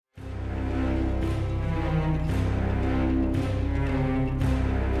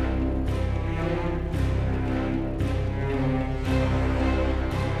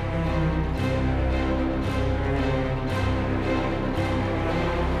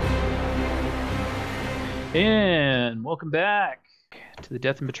And welcome back to the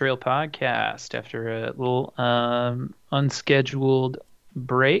Death and Betrayal podcast after a little unscheduled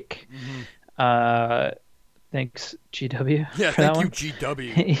break. hmm Uh, thanks, GW, Yeah, for that thank you, one.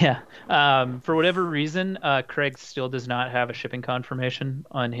 GW. Yeah. For whatever reason, Craig still does not have a shipping confirmation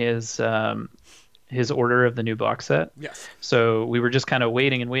on his order of the new box set. Yes. So we were just kind of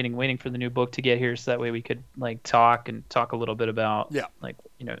waiting and waiting for the new book to get here, so that way we could like talk a little bit about Yeah.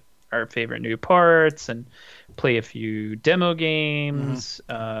 our favorite new parts and play a few demo hmm games,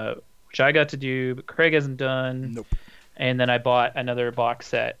 which I got to do, but Craig hasn't done. Nope. And then I bought another box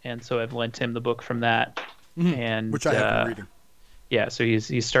set, and so I've lent him the book from that. hmm And Which I have been reading. yeah, so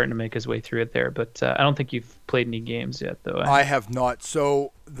he's starting to make his way through it there. But I don't think you've played any games yet, though. I have not.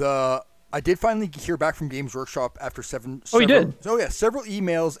 So I did finally hear back from Games Workshop after Oh, you several. did? So yeah, several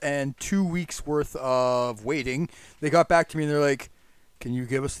emails and 2 weeks worth of waiting. They got back to me and they're like, "Can you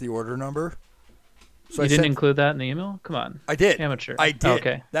give us the order number?" So You I didn't sent. include that in the email? Come on, I did. amateur. I Oh, did.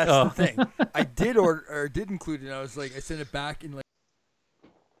 okay. That's the Oh, thing. I did order or did include it. And I was like, I sent it back in like.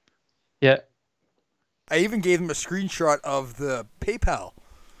 yeah, I even gave them a screenshot of the PayPal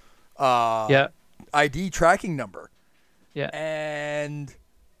uh, yeah, ID tracking number. yeah. And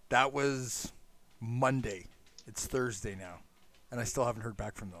that was Monday. It's Thursday now, and I still haven't heard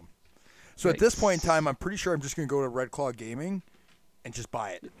back from them. So at this point in Yikes. time, I'm pretty sure I'm just going to go to Red Claw Gaming and just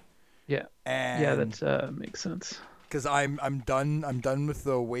buy it. Yeah, yeah. And That makes sense. because I'm done with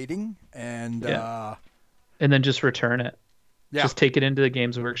the waiting, and Yeah, and then just return it. yeah, Just take it into the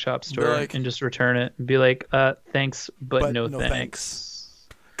Games Workshop they're store like, and just return it and be like, thanks, but but no no thanks. thanks.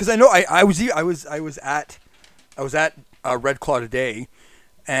 Because I know I was at Red Claw today,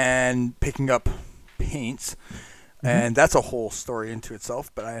 and picking up paints, Hmm. and that's a whole story into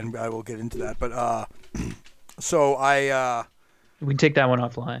itself. But I will get into that. But so I. We can take that one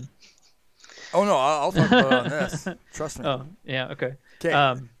offline. Oh no, I'll talk about it on this. Trust me. Oh, yeah, okay. Okay,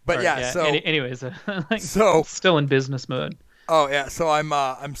 All but right, yeah. yeah. So Anyways, like so still in business mode. oh yeah. So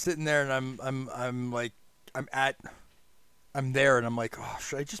I'm sitting there and I'm like I'm at I'm there and I'm like, oh,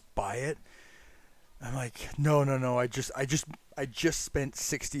 should I just buy it? I'm like, no. I just spent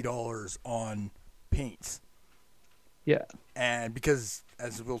 $60 on paints, Yeah, and because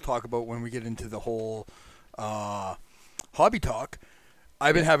as we'll talk about when we get into the whole uh, hobby talk,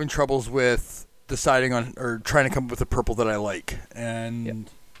 I've been yeah, having troubles with deciding on or trying to come up with a purple that I like, yeah. and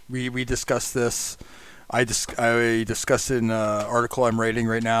we discussed this. I discussed it in an article I'm writing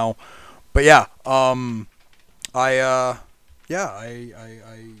right now, but yeah, I yeah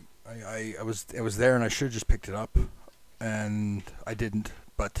I was there and I should have just picked it up, and I didn't,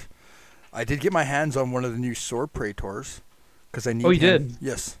 but I did get my hands on one of the new sword praetors because I Oh, need you him. did.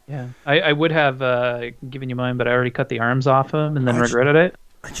 Yes, Yeah, I would have given you mine, but I already cut the arms off him and then I just, regretted it.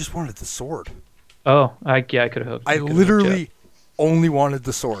 I just wanted the sword. Oh, I could have I hooked you up. literally only wanted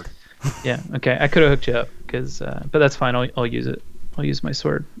the sword. Yeah, okay, I could have hooked you up because, but that's fine. I'll use it. I'll use my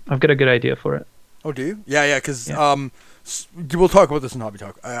sword. I've got a good idea for it. Oh, do you? Yeah. Because Yeah, we'll talk about this in hobby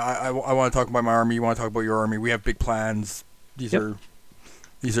talk. I want to talk about my army. You want to talk about your army. We have big plans. These yep. are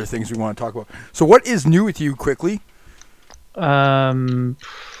these are things we want to talk about. So, what is new with you, quickly? Um,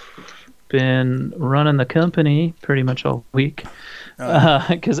 been running the company pretty much all week Uh,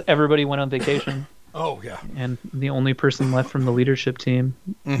 because everybody went on vacation, oh yeah. and the only person left from the leadership team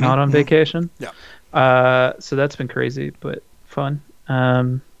Mm-hmm, not on mm-hmm. vacation. Yeah. So that's been crazy but fun.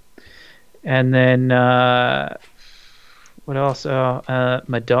 And then what else?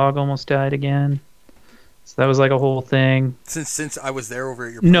 My dog almost died again, so that was like a whole thing. Since I was there over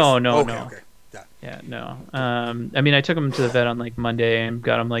at your place. No, no, Okay. no. Okay. Yeah. Yeah, no. I mean, I took him to the vet on like Monday and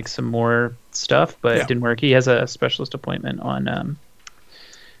got him like some more stuff, but Yeah. it didn't work. He has a specialist appointment on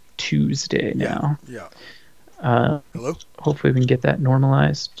Tuesday Yeah. now. Yeah. Uh, Hello. Hopefully we can get that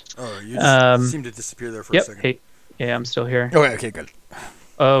normalized. Oh, you just Um, seemed to disappear there for a yep. second. Hey, yeah, I'm still here. Okay. Okay. Good.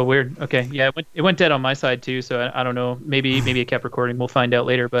 Oh, weird. Okay, yeah, it went dead on my side too. So I don't know. Maybe it kept recording. We'll find out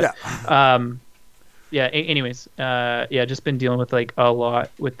later. But Yeah. yeah. Anyways, yeah, just been dealing with like a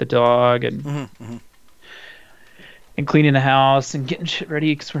lot with the dog and Mm-hmm, mm-hmm, cleaning the house and getting shit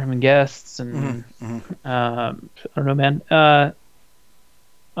ready because we're having guests and mm-hmm, mm-hmm. I don't know, man.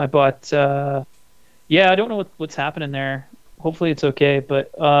 I bought. Yeah, I don't know what's happening there. Hopefully it's okay,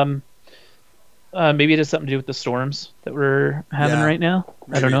 but maybe it has something to do with the storms that we're having Yeah. right now.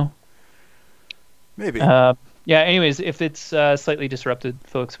 I don't Maybe. know. Maybe. Yeah. Anyways, if it's slightly disrupted,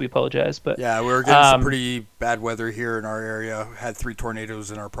 folks, we apologize. But Yeah, we were getting some um, pretty bad weather here in our area. Had 3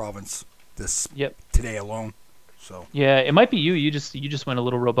 tornadoes in our province this yep. today alone. So. Yeah, it might be you. You just went a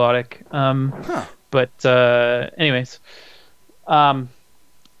little robotic. Huh. But anyways, um,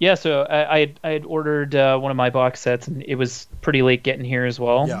 Yeah, so I had ordered one of my box sets, and it was pretty late getting here as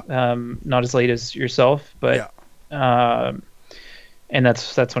well. Yeah. Not as late as yourself, but Yeah. um, and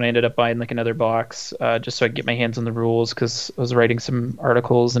that's when I ended up buying like another box, just so I could get my hands on the rules because I was writing some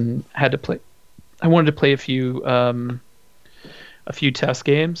articles and had to play. I wanted to play a few test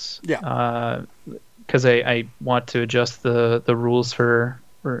games, Yeah. because I want to adjust the rules for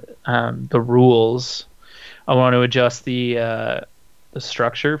the rules. I want to adjust the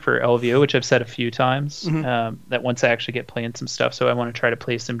structure for LVO, which I've said a few times. Hmm. That once I actually get playing some stuff, so I want to try to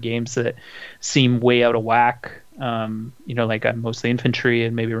play some games that seem way out of whack. Like I'm mostly infantry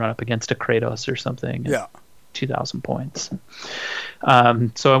and maybe run up against a Kratos or something. Yeah. 2,000 points.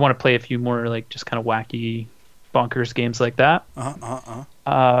 So I want to play a few more like just kind of wacky, bonkers games like that. Uh-huh.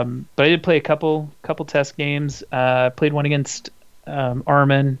 Uh-huh. But I did play a couple test games. Played one against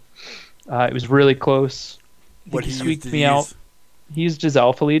Armin. It was really close. I think What he he used? squeaked Did me he out. use? He used his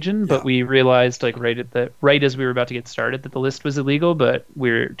Alpha Legion, Yeah. but we realized like right as we were about to get started that the list was illegal. But we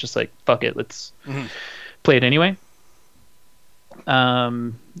are just like, fuck it, let's Hmm. play it anyway.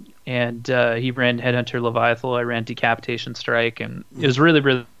 And he ran Headhunter Leviathan. I ran Decapitation Strike, and it was really,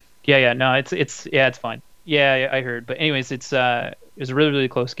 really, yeah. No, it's fine. Yeah, I heard. But anyways, it was a really, really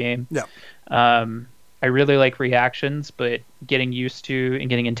close game. Yeah. I really like reactions, but getting used to and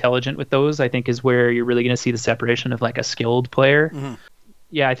getting intelligent with those, I think, is where you're really going to see the separation of like a skilled player. Hmm.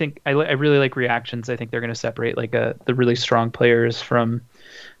 Yeah, I think I really like reactions. I think they're going to separate like the really strong players from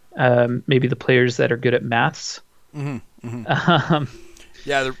maybe the players that are good at maths. Hmm. Hmm. Um,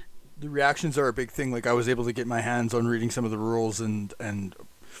 Yeah. The reactions are a big thing. Like I was able to get my hands on reading some of the rules, and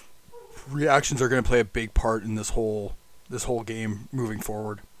reactions are going to play a big part in this whole game moving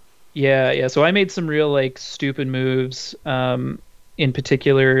forward. yeah. So I made some real like stupid moves. In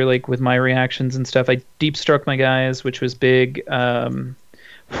particular, like with my reactions and stuff, I deep struck my guys, which was big.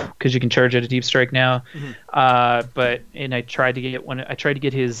 Because you can charge at a deep strike now. Mhm. And I tried to get one. I tried to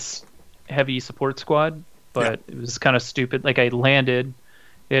get his heavy support squad, Yeah. but it was kind of stupid. Like I landed,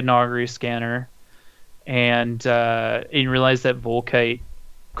 they had an augury scanner, and you realize that Volkite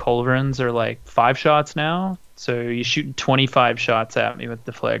culverins are like 5 shots now. So you shoot 25 shots at me with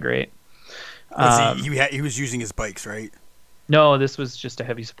the flag rate. Was Um, he was using his bikes, right? no, this was just a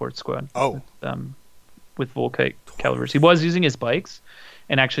heavy support squad. Oh. With Volkite calibers. He was using his bikes,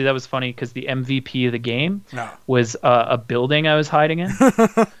 and actually that was funny because the MVP of the game No. was a building I was hiding in,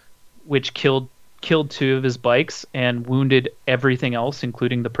 which killed 2 of his bikes and wounded everything else,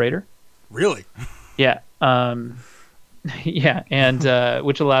 including the Praetor. Really? Yeah, yeah, and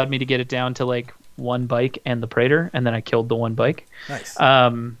which allowed me to get it down to like 1 bike and the Praetor, and then I killed the 1 bike. Nice.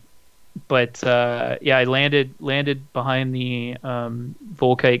 But yeah, I landed behind the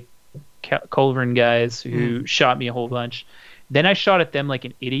Volkite Culverin guys who shot me a whole bunch. Then I shot at them like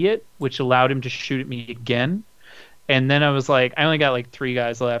an idiot, which allowed him to shoot at me again. And then I was like, I only got like 3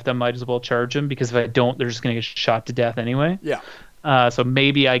 guys left. I might as well charge them because if I don't, they're just gonna get shot to death anyway. Yeah. So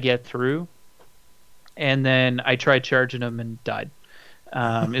maybe I get through. And then I tried charging them and died.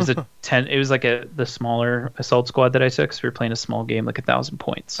 It was a 10. It was like the smaller assault squad that I took. So we were playing a small game, like 1,000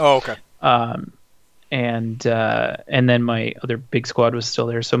 points. Oh, okay. And then my other big squad was still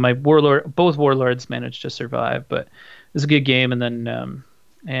there. So my both warlords managed to survive, but it was a good game. And then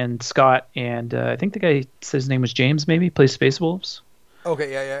and Scott and I think the guy said his name was James, maybe plays Space Wolves.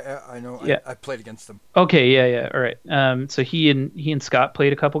 Okay. Yeah. I know. Yeah. I played against them. Okay, yeah. All right. So he and Scott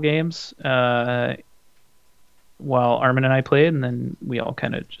played a couple games while Armin and I played, and then we all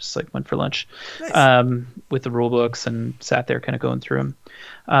kind of just like went for lunch Nice. with the rule books and sat there kind of going through them.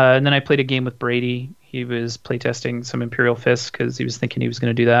 And then I played a game with Brady. He was playtesting some Imperial Fist because he was thinking he was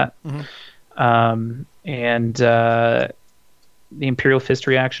going to do that. And the Imperial Fist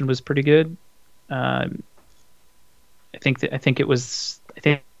reaction was pretty good. I think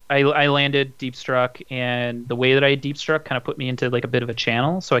I landed deep struck, and the way that I deep struck kind of put me into like a bit of a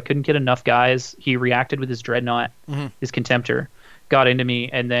channel, so I couldn't get enough guys. He reacted with his dreadnought, his contemptor, got into me,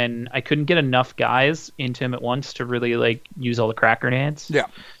 and then I couldn't get enough guys into him at once to really like use all the crack grenades. Yeah.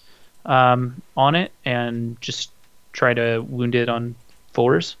 On it, and just try to wound it on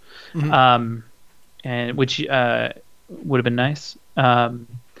 4s, and which would have been nice.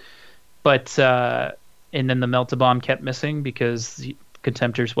 But and then the melta bomb kept missing because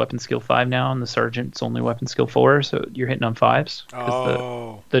Contemptor's weapon skill 5 now, and the Sergeant's only weapon skill 4, so you're hitting on 5s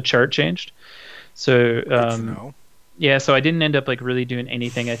because the chart changed. So yeah, so I didn't end up like really doing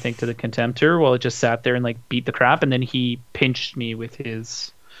anything, I think, to the Contemptor. Well, it just sat there and like beat the crap, and then he pinched me with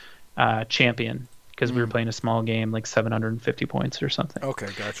his champion because we were playing a small game, like 750 points or something. Okay,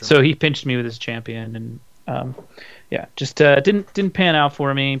 gotcha. So he pinched me with his champion, and Um, yeah, just didn't pan out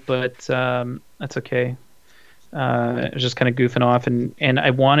for me, but that's okay. I was just kind of goofing off, and I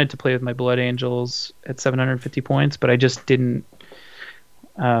wanted to play with my Blood Angels at 750 points, but I just didn't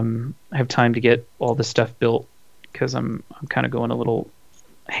have time to get all the stuff built because I'm kind of going a little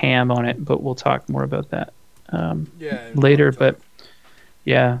ham on it. But we'll talk more about that Yeah, in later. another But time.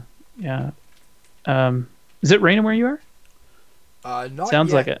 yeah, yeah. Is it raining where you are? Not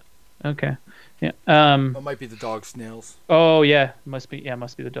Sounds like yet. it. Okay. Yeah. It might be the dog snails. Oh yeah, must be. Yeah,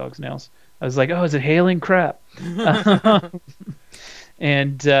 must be the dog's nails. I was like, oh, is it hailing? Crap.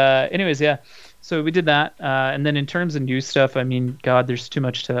 And anyways, yeah. So we did that, and then in terms of new stuff, I mean, God, there's Oh too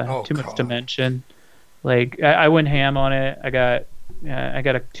much to God. mention. Like I went ham on it. I got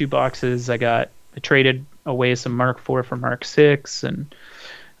 2 boxes. I traded away some Mark IV for Mark VI, and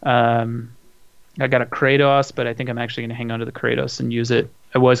um, I got a Kratos, but I think I'm actually going to hang on to the Kratos and use it.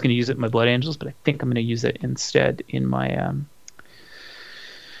 I was going to use it in my Blood Angels, but I think I'm going to use it instead in my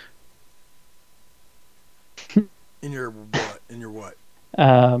In your what? In your what?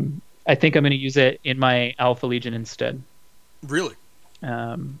 I think I'm going to use it in my Alpha Legion instead. Really?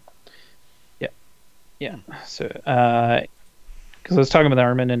 Um, yeah, yeah. Hmm. So, because I was talking with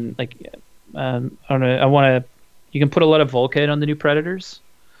Armin and like, I don't know. I want to. You can put a lot of Volkite on the new Predators,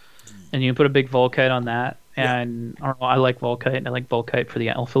 and you can put a big Volkite on that. Yeah. And I don't know. I like Volkite, and I like Volkite for the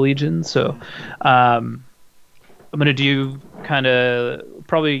Alpha Legion. So, Hmm. I'm gonna do kind of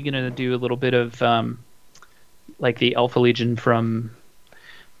probably gonna do a little bit of like the Alpha Legion from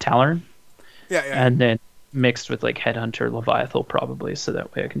Talon, Yeah, yeah, and then mixed with like Headhunter Leviathan probably, so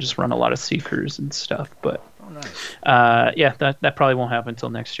that way I can just run a lot of Seekers and stuff. But yeah. Oh, nice. yeah, that probably won't happen until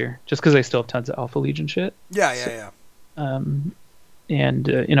next year, just because I still have tons of Alpha Legion shit. Yeah, yeah, So, yeah. um, and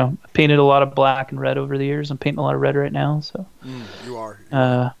I painted a lot of black and red over the years. I'm painting a lot of red right now, so You are. You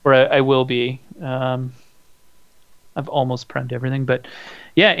are. or I will be. I've almost primed everything, but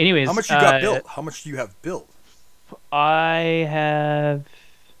yeah. How Anyways, much you got built? How much do you have built? I have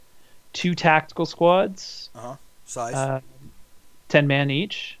 2 tactical squads, Uh huh. Size. uh, 10 man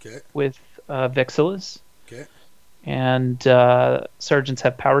each, Okay. with Vexilas, Okay. and sergeants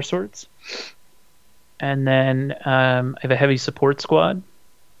have power swords. And then I have a heavy support squad,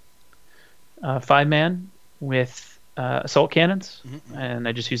 5 man with assault cannons, Mm-hmm. and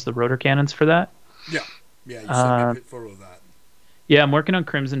I just use the rotor cannons for that. Yeah. Yeah. You sent me a Um, photo of that. yeah, I'm working on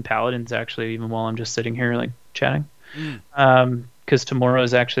Crimson Paladins actually, even while I'm just sitting here like chatting. Mm. Because tomorrow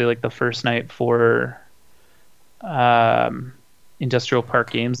is actually like the first night for um, Industrial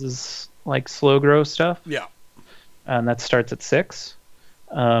Park Games is like slow grow stuff, Yeah. and that starts at 6.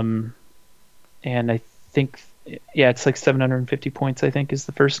 Um, and I think yeah, it's like 750 points. I think is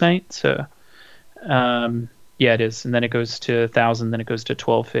the first night. So yeah, it is, and then it goes to 1,000, then it goes to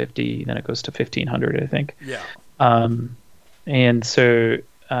 1,250, then it goes to 1,500. I think. Yeah. Um, and so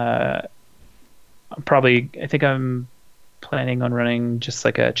I think I'm planning on running just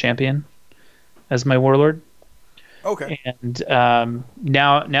like a champion as my warlord. Okay. And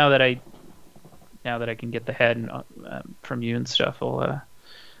now that I can get the head from you and stuff,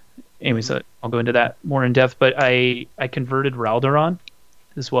 anyways, Mm-hmm. I'll go into that more in depth. But I converted Raldoron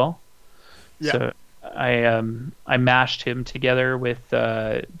as well, Yeah. so I mashed him together with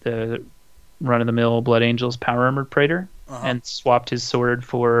the run of the mill Blood Angels Power Armored Praetor, Uh huh. and swapped his sword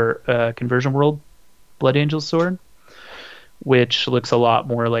for Conversion World Blood Angels sword, which looks a lot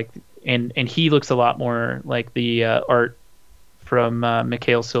more like, and he looks a lot more like the art from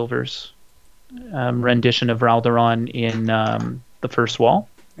Mikhail Silver's rendition of Raldoron in the First Wall,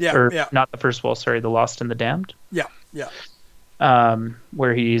 Yeah. or Yeah. not the First Wall, sorry, the Lost and the Damned, Yeah. Yeah.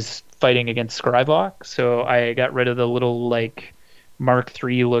 where he's fighting against Scriblock. So I got rid of the little like Mark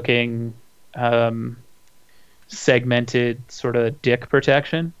III looking segmented sort of dick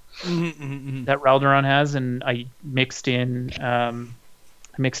protection Mm-hmm, mm-hmm. that Raldoron has, and I mixed in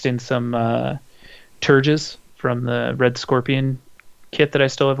some Turges from the Red Scorpion kit that I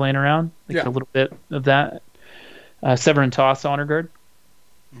still have laying around, like Yeah. a little bit of that. Severin Toss Honor Guard,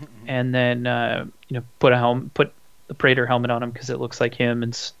 Mm-hmm. and then put the Praetor helmet on him because it looks like him,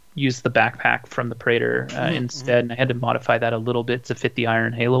 and use the backpack from the Praetor Mm-hmm. instead. And I had to modify that a little bit to fit the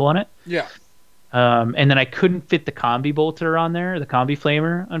Iron Halo on it. Yeah. And then I couldn't fit the combi bolter on there, the combi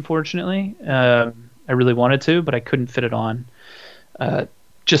flamer, unfortunately. I really wanted to, but I couldn't fit it on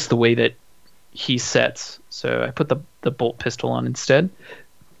just the way that he sets. So I put the bolt pistol on instead,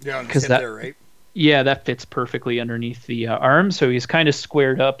 Yeah. On the because tip that there, right? yeah, that fits perfectly underneath the arm. So he's kind of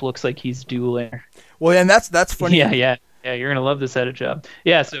squared up, looks like he's dueling. Well, and that's funny. Yeah. You're gonna love this edit job.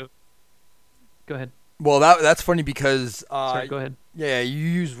 Yeah. So go ahead. Well, that's funny because Sorry, go ahead. yeah, you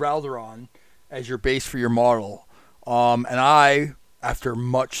use Raldoron, as your base for your model. And I, after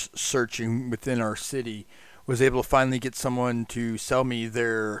much searching within our city, was able to finally get someone to sell me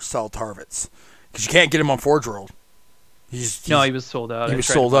their Saltarvits. Because you can't get him on Forge World. No, he was sold out. He I was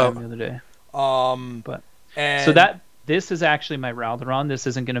tried to sold buy out. him the other day. But so And that this is actually my Raldoron. This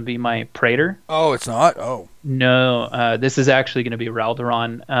isn't going to be my Praetor. oh, it's not. Oh, No, this is actually going to be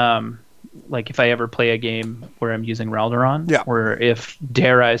Raldoron. Like if I ever play a game where I'm using Raldoron, yeah. or if,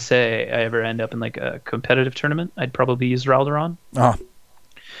 dare I say, I ever end up in like a competitive tournament, I'd probably use Raldoron.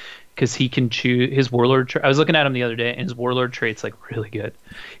 Because he can choose his warlord. I was looking at him the other day, and his warlord trait's like really good.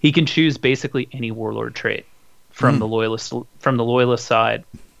 He can choose basically any warlord trait from the loyalist side,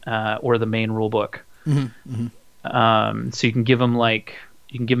 or the main rule book. So you can give him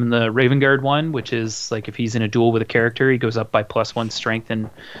the Raven Guard one, which is like if he's in a duel with a character, he goes up by +1 strength and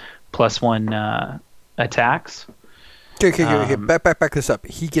 +1 attacks. Okay. Back this up.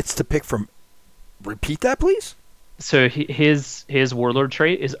 He gets to pick from. Repeat that, please. So his warlord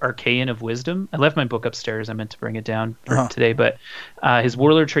trait is Archaean of Wisdom. I left my book upstairs. I meant to bring it down for today, but his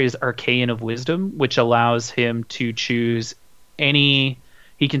warlord trait is Archaean of Wisdom, which allows him to choose any.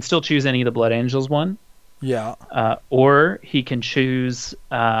 He can still choose any of the Blood Angels one. Yeah. Or he can choose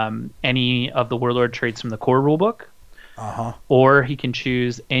any of the warlord traits from the core rulebook. Or he can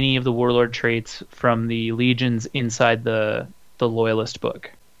choose any of the warlord traits from the legions inside the loyalist book.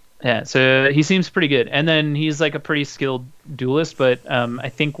 Yeah, so he seems pretty good. And then he's like a pretty skilled duelist, but I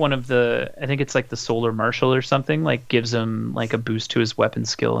think it's like the Solar Marshal or something, like gives him like a boost to his weapon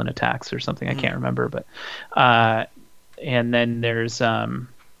skill and attacks or something. I can't remember, but and then there's the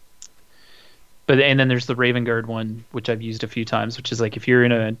Raven Guard one, which I've used a few times, which is like if you're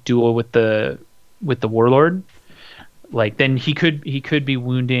in a duel with the warlord, like then he could be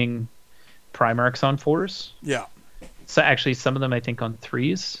wounding Primarchs on 4s. Yeah. So actually, some of them I think on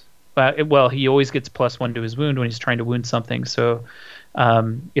 3s. Well, he always gets +1 to his wound when he's trying to wound something. So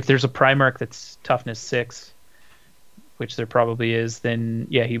if there's a Primarch that's toughness 6, which there probably is, then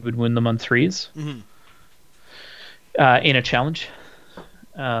yeah, he would wound them on 3s in a challenge.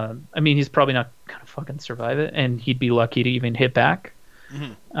 I mean, he's probably not gonna fucking survive it, and he'd be lucky to even hit back,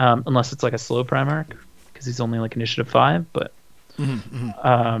 unless it's like a slow Primarch, because he's only like initiative 5. But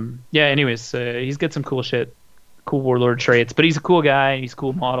yeah. Anyways, he's got some cool shit. Cool warlord traits, but he's a cool guy. He's a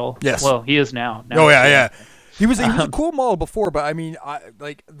cool model. Yes. Well, he is now. Oh yeah. He was a cool model before, but I mean,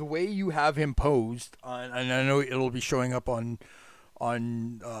 like the way you have him posed, and I know it'll be showing up on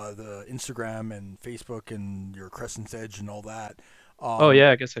the Instagram and Facebook and your Crescent's Edge and all that. Oh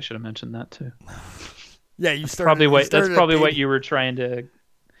yeah, I guess I should have mentioned that too. Yeah, that's probably what you were trying to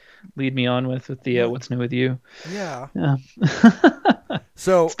lead me on with the what's new with you. Yeah.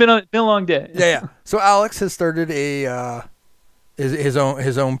 So it's been a long day. Yeah. So Alex has started his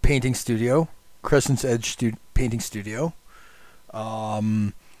own painting studio, Crescent's Edge painting studio.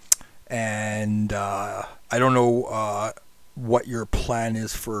 And I don't know what your plan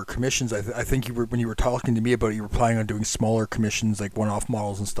is for commissions. I think when you were talking to me about it, you were planning on doing smaller commissions, like one-off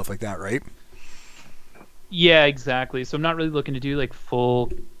models and stuff like that, right? Yeah, exactly. So I'm not really looking to do like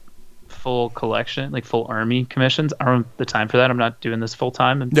full collection, like full army commissions. I don't have the time for that. I'm not doing this full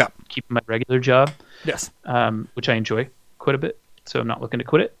time. I'm keeping my regular job. Yes. Which I enjoy quite a bit. So I'm not looking to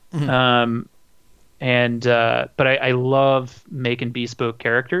quit it. But I love making bespoke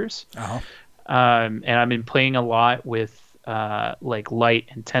characters. And I've been playing a lot with like light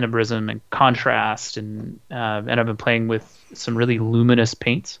and tenebrism and contrast, and I've been playing with some really luminous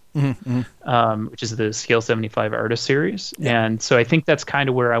paints, which is the Scale 75 Artist Series. And so I think that's kind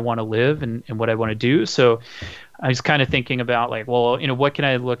of where I want to live and what I want to do. So I was kind of thinking about like, well, what can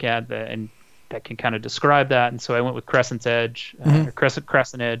I look at that can kind of describe that? And so I went with Crescent's Edge, or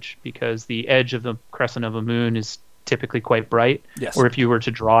Crescent Edge, because the edge of the crescent of a moon is typically quite bright. Yes. Or if you were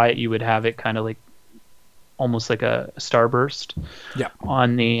to draw it, you would have it kind of like almost like a starburst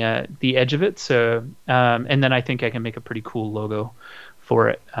on the edge of it. So and then I think I can make a pretty cool logo for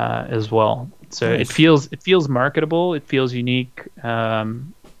it as well. So nice. It feels marketable. It feels unique.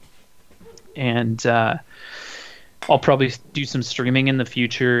 And I'll probably do some streaming in the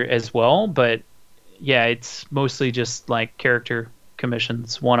future as well. But yeah, it's mostly just like character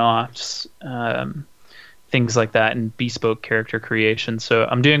commissions, one-offs, things like that, and bespoke character creation. So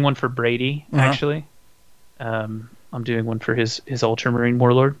I'm doing one for Brady, actually. I'm doing one for his Ultramarine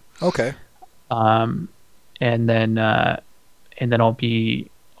Warlord. Okay. And then I'll be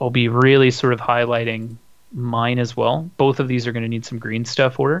really sort of highlighting mine as well. Both of these are going to need some green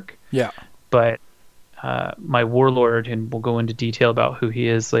stuff work. Yeah. But my Warlord, and we'll go into detail about who he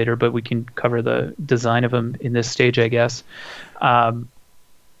is later, but we can cover the design of him in this stage, I guess.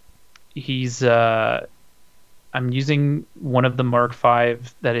 he's I'm using one of the Mark V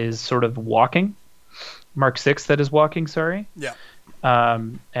that is sort of walking, Mark VI that is walking, sorry. Yeah.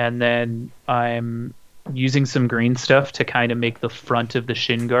 And then I'm using some green stuff to kind of make the front of the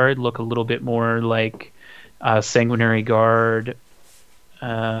shin guard look a little bit more like sanguinary guard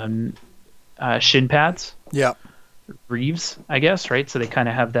shin pads, Yeah. reeves, I guess, right? So they kind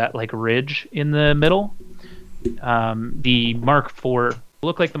of have that like ridge in the middle. The Mark IV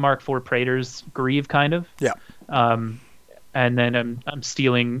look like the Mark IV Praetor's greave, kind of. Yeah. Um, and then I'm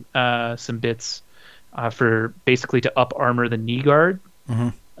stealing some bits for basically to up armor the knee guard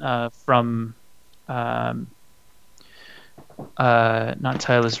from not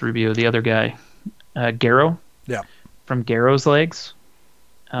Tylus Rubio, the other guy, Garrow. Yeah. From Garrow's legs.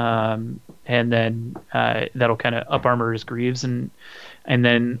 And then that'll kind of up armor his greaves, and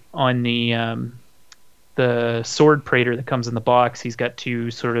then on the sword praetor that comes in the box, he's got two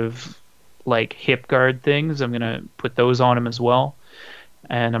sort of like hip guard things. I'm gonna put those on him as well,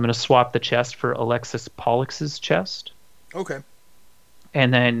 and I'm gonna swap the chest for Alexis Pollux's chest. Okay.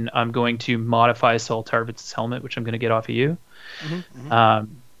 And then I'm going to modify Saul Tarvitz's helmet, which I'm going to get off of you. So I'm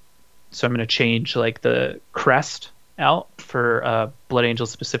going to change like the crest out for a Blood Angel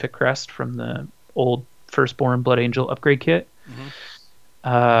specific crest from the old Firstborn Blood Angel upgrade kit.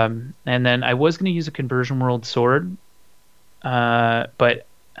 And then I was going to use a Conversion World sword, but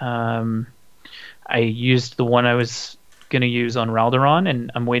I used the one I was going to use on Raldoron,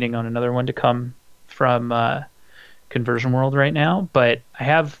 and I'm waiting on another one to come from Conversion World right now. But I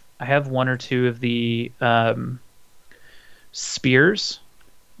have one or two of the spears,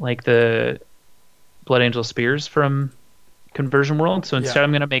 like the Blood Angel spears from Conversion World. So instead,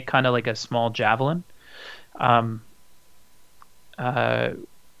 I'm going to make kind of like a small javelin,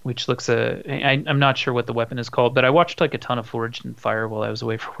 which looks I'm not sure what the weapon is called, but I watched like a ton of Forged in Fire while I was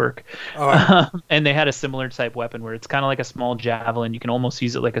away for work. And they had a similar type weapon where it's kind of like a small javelin. You can almost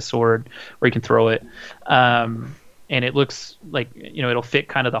use it like a sword, or you can throw it. And it looks like, it'll fit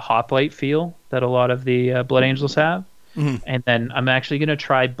kind of the hoplite feel that a lot of the Blood Angels have. And then I'm actually going to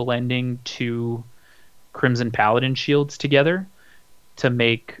try blending two Crimson Paladin shields together to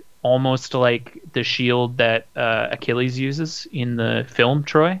make almost like the shield that Achilles uses in the film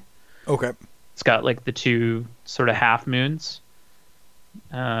Troy. Okay. It's got like the two sort of half moons,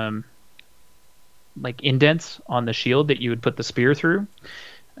 like indents on the shield that you would put the spear through.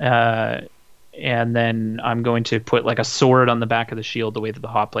 And then I'm going to put like a sword on the back of the shield the way that the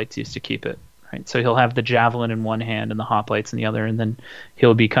hoplites used to keep it. Right? So he'll have the javelin in one hand and the hoplites in the other, and then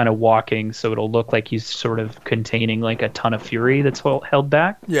he'll be kind of walking, so it'll look like he's sort of containing like a ton of fury that's held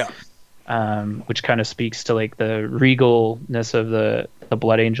back. Yeah. Which kind of speaks to like the regalness of the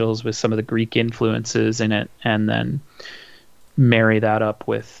Blood Angels with some of the Greek influences in it, and then marry that up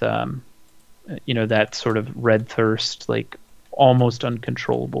with that sort of red thirst, like almost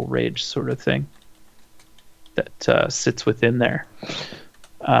uncontrollable rage sort of thing that sits within there.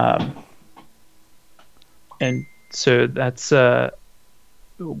 And so that's hang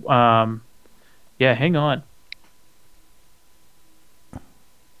on.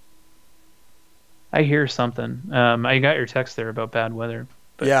 I hear something. I got your text there about bad weather.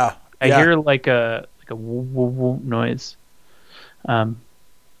 But yeah. I hear like a woo woo woo noise.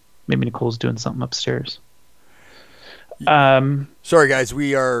 Maybe Nicole's doing something upstairs. Sorry guys,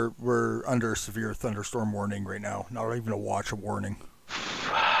 we're under severe thunderstorm warning right now. Not even a watch of warning.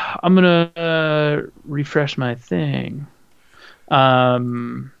 I'm gonna refresh my thing.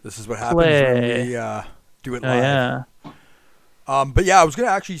 This is what happens when we do it live. Yeah. But yeah, I was gonna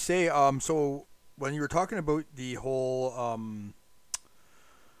actually say, so when you were talking about the whole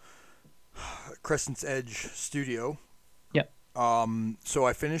Crescent's Edge studio, yep. So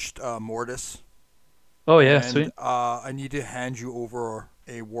I finished Mortis. Oh yeah, and, sweet. I need to hand you over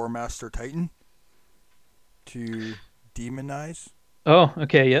a War Master Titan to demonize. Oh,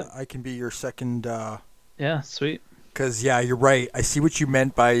 okay, yeah. I can be your second. Yeah, sweet. Because you're right. I see what you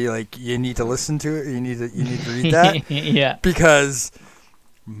meant by like you need to listen to it. You need to read that. Yeah. Because,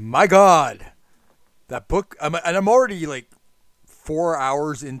 my God, that book. I'm already like 4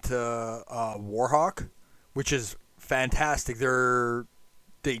 hours into Warhawk, which is fantastic.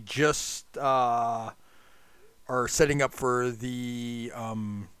 They just are setting up for the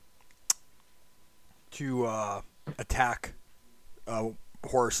to attack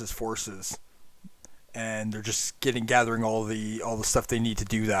Horus's forces, and they're just gathering all the stuff they need to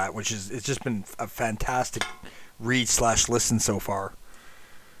do that, which is it's just been a fantastic read / listen so far.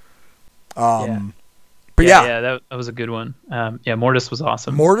 But yeah, that was a good one. Mortis was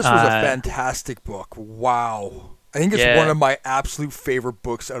awesome. Mortis was a fantastic book. Wow. I think it's one Yeah. of my absolute favorite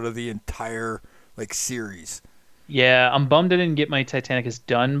books out of the entire like series. Yeah, I'm bummed I didn't get my Titanicus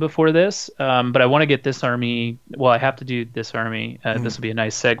done before this, but I want to get this army. Well, I have to do this army. Mm. This will be a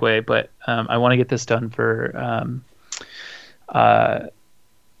nice segue, but I want to get this done for uh,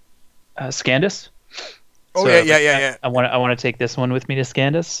 Scandus. Oh yeah, So yeah, yeah, yeah. I want to take this one with me to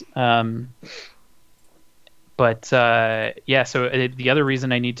Scandus. But yeah, so the other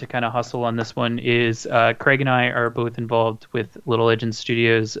reason I need to kind of hustle on this one is Craig and I are both involved with Little Legend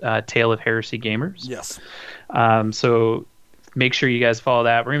Studios' Tale of Heresy Gamers. Yes. So make sure you guys follow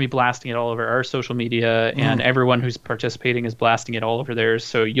that. We're gonna be blasting it all over our social media, and Mm. everyone who's participating is blasting it all over theirs.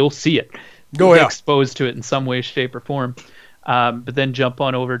 So you'll see it. You'll Oh get yeah. exposed to it in some way, shape, or form. But then jump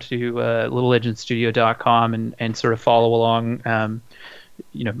on over to littlelegendstudio.com and sort of follow along.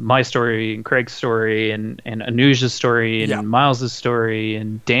 My story and Craig's story and Anuja's story Yeah. and Miles's story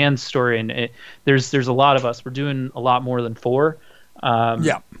and Dan's story there's a lot of us. We're doing a lot more than four. Um,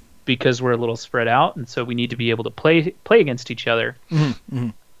 Yeah. because we're a little spread out, and so we need to be able to play against each other. Mm-hmm.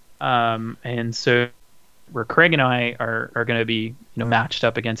 Mm-hmm. And so where Craig and I are going to be matched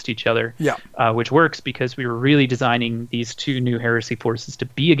up against each other, Yeah. which works because we were really designing these two new heresy forces to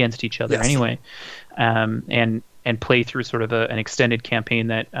be against each other Yes. anyway, and play through sort of an extended campaign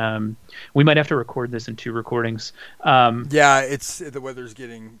that we might have to record this in two recordings. Yeah, it's the weather's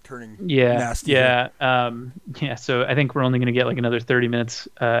turning Yeah, nasty here. yeah. So I think we're only going to get like another 30 minutes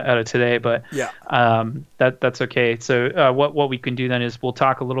out of today, but Yeah. that's okay. So what we can do then is we'll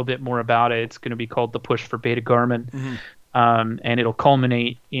talk a little bit more about it. It's going to be called the Push for Beta Garmin, Mm-hmm. and it'll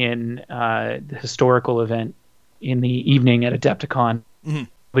culminate in the historical event in the evening at Adepticon. Mm-hmm.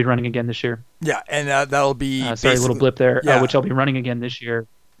 I'll be running again this year. Yeah, and that'll be Sorry, a little basically blip there. Yeah. Which I'll be running again this year.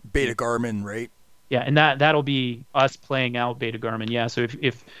 Beta Garmin, right? Yeah, and that'll be us playing out Beta Garmin. Yeah, so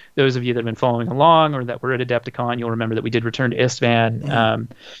if those of you that have been following along or that were at Adepticon, you'll remember that we did return to Istvan,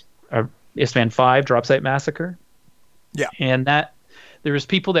 Istvan 5 Drop Site Massacre. Yeah. And that there was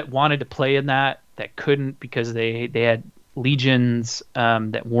people that wanted to play in that couldn't because they had legions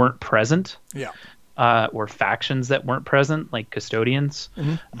that weren't present. Yeah. Or factions that weren't present, like custodians,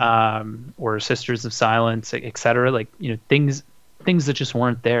 or Sisters of Silence, etc. Like things that just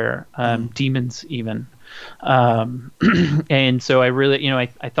weren't there. Demons even. And so I really, I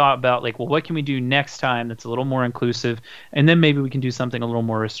thought about like, well, what can we do next time that's a little more inclusive, and then maybe we can do something a little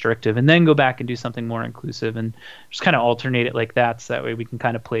more restrictive, and then go back and do something more inclusive, and just kind of alternate it like that, so that way we can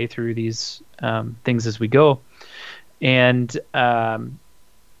kind of play through these things as we go. And I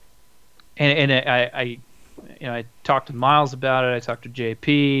talked to Miles about it. I talked to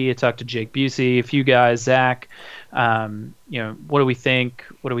JP. I talked to Jake Busey, a few guys, Zach. What do we think?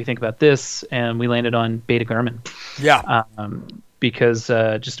 What do we think about this? And we landed on Beta Garmin. Yeah. Because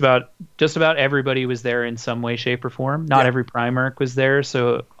just about everybody was there in some way, shape, or form. Not every Primarch was there,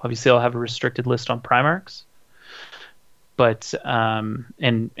 so obviously I'll have a restricted list on Primarchs. But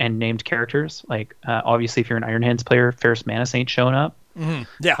and named characters, like obviously if you're an Iron Hands player, Ferrus Manus ain't showing up. Mm-hmm.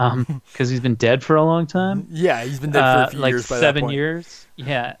 Yeah. Because he's been dead for a long time. Yeah, he's been dead for a few like years by that 7 point. years.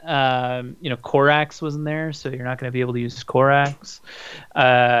 Yeah. Korax wasn't there, so you're not going to be able to use Korax.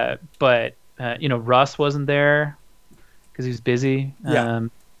 But Russ wasn't there because he was busy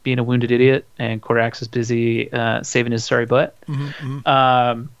being a wounded idiot, and Korax was busy saving his sorry butt.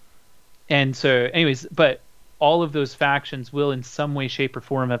 Mm-hmm. And so, anyways, but all of those factions will in some way, shape, or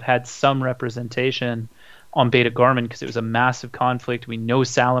form have had some representation on Beta Garmin because it was a massive conflict. We know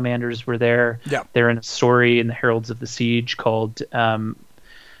salamanders were there. Yeah. They're in a story in the Heralds of the Siege called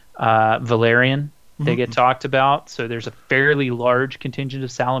Valerian. They get talked about. So there's a fairly large contingent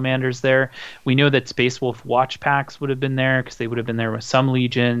of salamanders there. We know that Space Wolf watch packs would have been there because they would have been there with some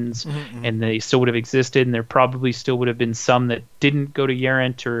legions, and they still would have existed. And there probably still would have been some that didn't go to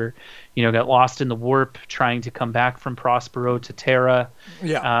Yerent or got lost in the warp trying to come back from Prospero to Terra.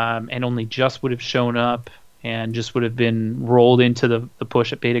 Yeah. And only just would have shown up and just would have been rolled into the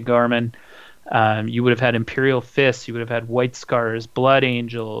push at Beta Garmin. You would have had Imperial Fists, you would have had White Scars, Blood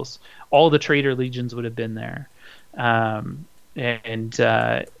Angels, all the Traitor Legions would have been there. We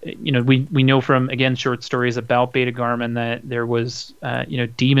know from, again, short stories about Beta Garmin that there was,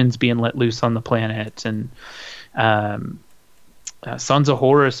 demons being let loose on the planet, and Sons of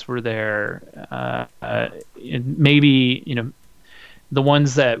Horus were there. Maybe, the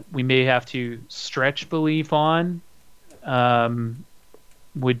ones that we may have to stretch belief on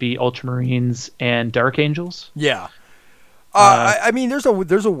would be Ultramarines and Dark Angels. Yeah. I mean, there's a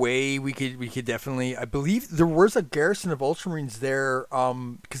way we could definitely. I believe there was a garrison of Ultramarines there,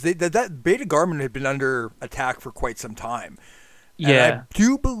 because that Beta Garmin had been under attack for quite some time. And Yeah, I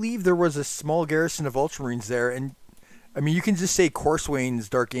do believe there was a small garrison of Ultramarines there, and I mean, you can just say Corswain's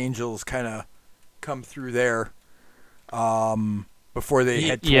Dark Angels kind of come through there before they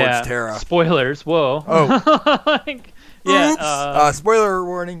head towards Yeah. Terra. Spoilers. Whoa. Oh, Like, yeah. oops! Spoiler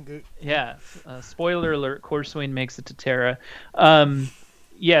warning. Yeah. Spoiler alert. Coursewayne makes it to Terra. Um,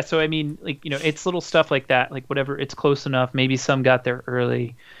 yeah. So I mean, like, it's little stuff like that. Like, whatever. It's close enough. Maybe some got there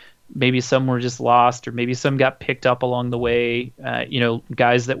early. Maybe some were just lost, or maybe some got picked up along the way.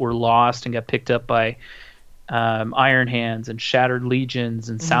 Guys that were lost and got picked up by Iron Hands and Shattered Legions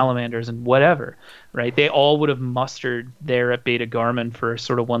and Mhm. Salamanders and whatever, right? They all would have mustered there at Beta Garmin for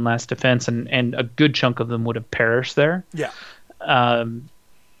sort of one last defense, and a good chunk of them would have perished there, Yeah,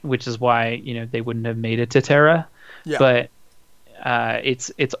 which is why they wouldn't have made it to Terra. yeah, But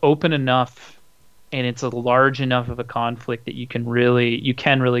it's open enough, and it's a large enough of a conflict that you can really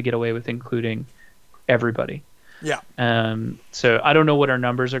get away with including everybody. yeah, So I don't know what our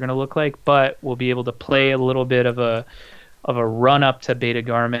numbers are going to look like, but we'll be able to play a little bit of a run up to Beta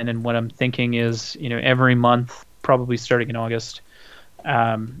Garmin. And what I'm thinking is, every month, probably starting in August,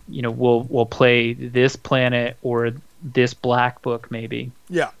 we'll play this planet or this black book maybe.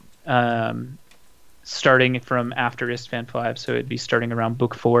 yeah, Starting from after Istvan 5, so it'd be starting around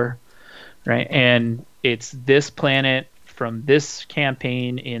book 4, right? And it's this planet from this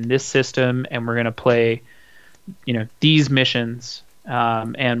campaign in this system, and we're going to play these missions,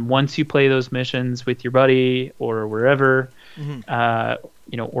 and once you play those missions with your buddy or wherever,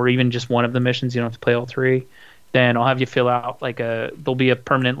 or even just one of the missions, you don't have to play all 3, then I'll have you fill out there'll be a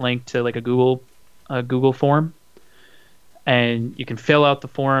permanent link to like a Google form, and you can fill out the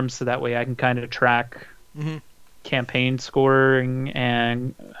form so that way I can kind of track campaign scoring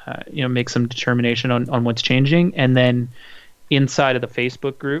and make some determination on what's changing. And then inside of the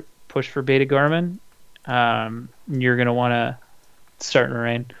Facebook group, Push for Beta Garmin, you're going to want to start in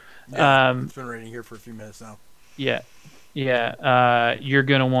rain. yeah. It's been raining here for a few minutes now. Yeah. You're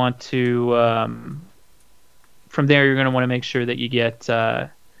going to want to, from there, you're going to want to make sure that you get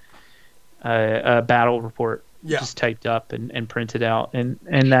a battle report just typed up and printed out. And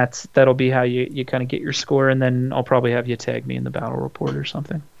that'll be how you kind of get your score. And then I'll probably have you tag me in the battle report or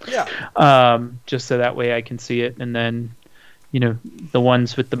something. Yeah. Just so that way I can see it. And then, the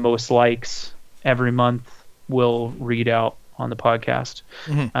ones with the most likes every month will read out on the podcast.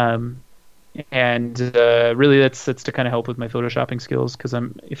 And really that's to kind of help with my photoshopping skills, because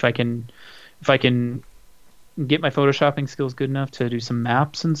if I can get my photoshopping skills good enough to do some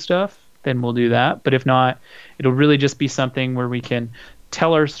maps and stuff, then we'll do that. But if not, it'll really just be something where we can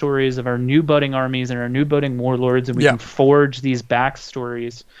tell our stories of our new budding armies and our new budding warlords, and we can forge these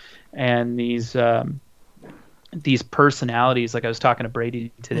backstories and these personalities. Like I was talking to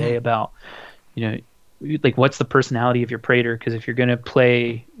Brady today about, like, what's the personality of your Praetor? Because if you're going to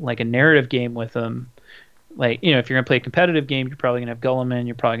play like a narrative game with them, like, if you're going to play a competitive game, you're probably going to have Gulliman,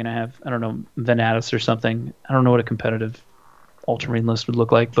 you're probably going to have, I don't know, Venatus or something. I don't know what a competitive Ultramarine list would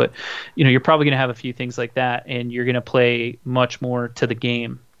look like, but you're probably going to have a few things like that, and you're going to play much more to the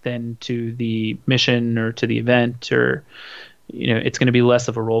game than to the mission or to the event, or it's going to be less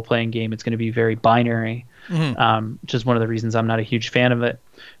of a role-playing game. It's going to be very binary, which is one of the reasons I'm not a huge fan of it.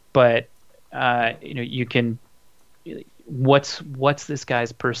 But you can, what's this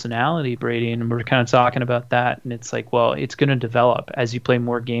guy's personality, Brady? And we're kind of talking about that, and it's like, well, it's going to develop as you play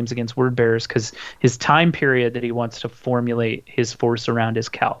more games against word bearers, because his time period that he wants to formulate his force around is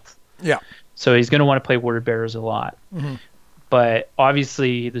Calth. Yeah. So he's going to want to play word bearers a lot. But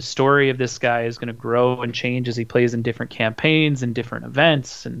obviously the story of this guy is going to grow and change as he plays in different campaigns and different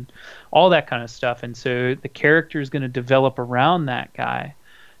events and all that kind of stuff. And so the character is going to develop around that guy.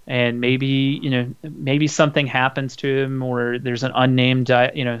 And maybe something happens to him, or there's an unnamed,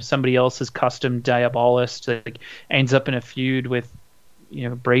 somebody else's custom Diabolist that ends up in a feud with,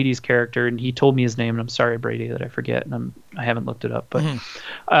 Brady's character. And he told me his name, and I'm sorry, Brady, that I forget, and I haven't looked it up. But,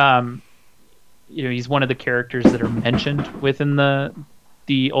 he's one of the characters that are mentioned within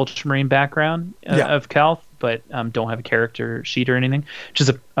the Ultramarine background of Calth, but don't have a character sheet or anything, which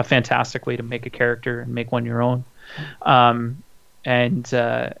is a fantastic way to make a character and make one your own. And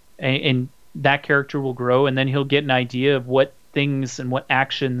that character will grow, and then he'll get an idea of what things and what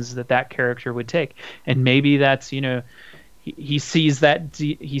actions that character would take. And maybe that's, he sees that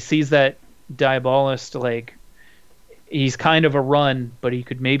Diabolist, like, he's kind of a run, but he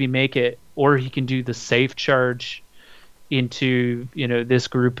could maybe make it, or he can do the safe charge into, this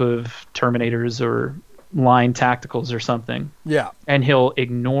group of Terminators or line tacticals or something. Yeah. And he'll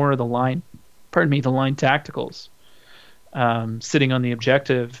ignore the line tacticals sitting on the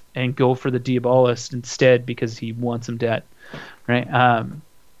objective and go for the Diabolist instead, because he wants him dead, right?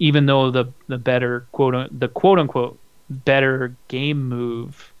 Even though the better quote unquote better game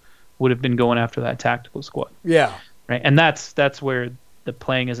move would have been going after that tactical squad, Yeah. right? And that's where the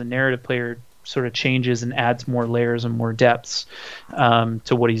playing as a narrative player sort of changes and adds more layers and more depths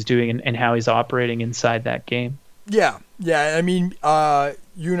to what he's doing and how he's operating inside that game. Yeah. Yeah. I mean,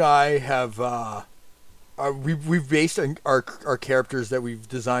 you and I have we've based our characters that we've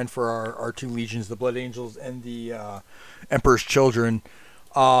designed for our two legions, the Blood Angels and the Emperor's Children.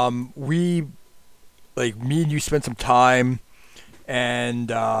 We like me and you spent some time, and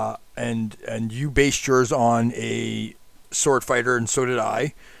you based yours on a sword fighter, and so did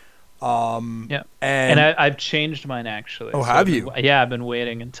I. Yeah, and And I've changed mine actually. oh, So have you? yeah, I've been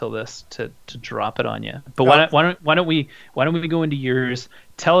waiting until this to drop it on you. But Oh, why don't we go into yours?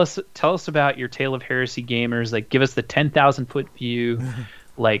 Tell us about your Tale of Heresy gamers. Like, give us the 10,000 foot view.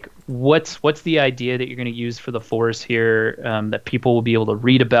 Like, what's the idea that you're going to use for the force here, that people will be able to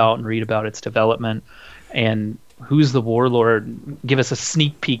read about its development, and who's the warlord? Give us a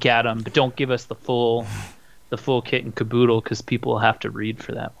sneak peek at him, but don't give us the full kit and caboodle, because people will have to read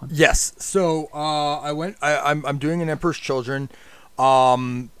for that one. yes. So I'm doing an Emperor's Children.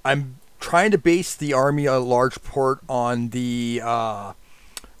 I'm trying to base the army a large port on the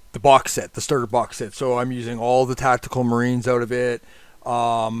box set, the starter box set. So I'm using all the tactical Marines out of it.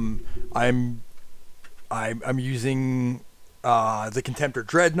 I'm using the Contemptor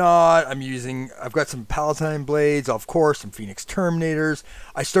Dreadnought. I've got some Palatine Blades, of course, some Phoenix Terminators.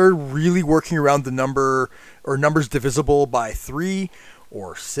 I started really working around the numbers divisible by 3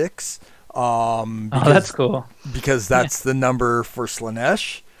 or 6. That's cool. Because that's the number for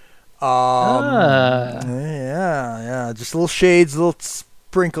Slanesh. Ah, Yeah. Just little shades, little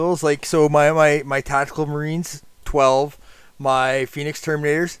sprinkles. Like, so my tactical Marines, 12. My Phoenix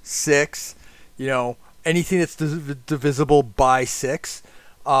Terminators, 6. You know, anything that's divisible by 6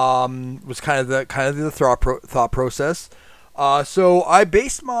 was kind of the thought process. So I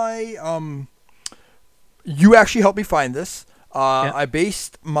based my you actually helped me find this. yeah. I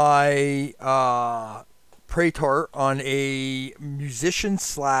based my Praetor on a musician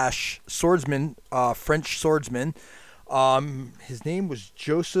slash swordsman, French swordsman. His name was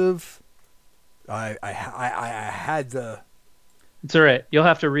Joseph. I had the. It's all right. You'll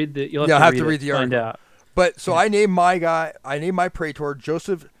have to read the. You'll Yeah, I have have to to read read it the to find article. out. But so Yeah. I named my Praetor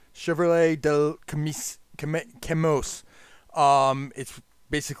Joseph Chevrolet de Chemos. It's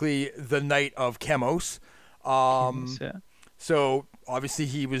basically the Knight of Chemos. Yeah. So obviously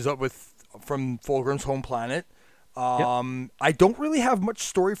he was up from Fulgrim's home planet. Yep. I don't really have much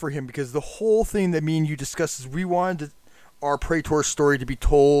story for him because the whole thing that me and you discussed is we wanted our Praetor story to be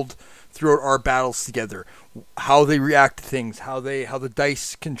told throughout our battles together, how they react to things, how the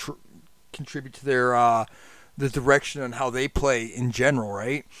dice contribute to their the direction and how they play in general,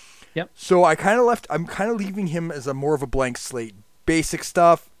 right? Yep. So I'm kind of leaving him as a more of a blank slate. Basic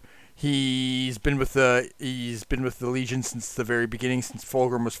stuff. He's been with the Legion since the very beginning, since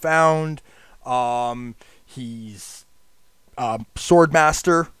Fulgrim was found. He's sword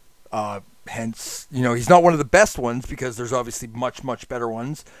master. Hence, he's not one of the best ones because there's obviously much better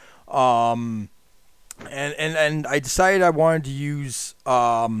ones. And I decided I wanted to use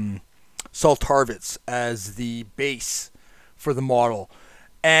Saltarvitz as the base for the model,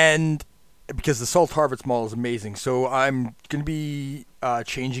 and because the Saltarvitz model is amazing, so I'm going to be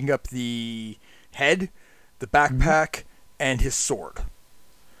changing up the head, the backpack, and his sword.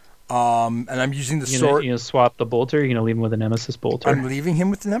 And I'm using the sword. You gonna swap the bolter? You're gonna leave him with a Nemesis bolter? I'm leaving him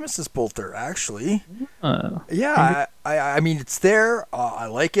with the Nemesis bolter, actually. Yeah. I mean, it's there. I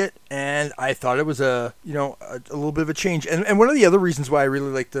like it, and I thought it was a little bit of a change. And one of the other reasons why I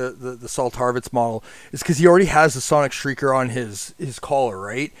really like the Saltarvitz model is because he already has the Sonic Shrieker on his collar,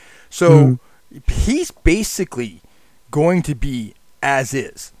 right? So he's basically going to be as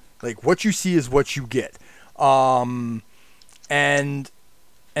is. Like, what you see is what you get.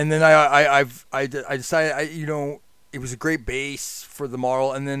 And then I decided it was a great base for the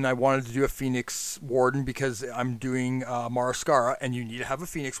model, and then I wanted to do a Phoenix Warden because I'm doing Maraskara, and you need to have a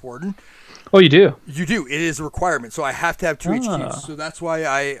Phoenix Warden. Oh, you do? You do. It is a requirement, so I have to have 2 Ah. HQs. So that's why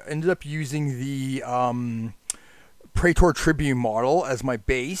I ended up using the Praetor Tribune model as my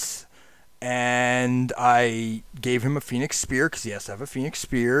base, and I gave him a Phoenix Spear because he has to have a Phoenix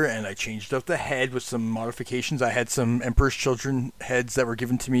Spear, and I changed out the head with some modifications. I had some Emperor's Children heads that were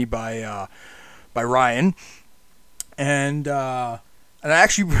given to me by Ryan, and I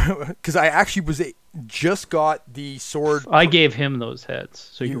actually because I actually just got the sword. I gave him those heads,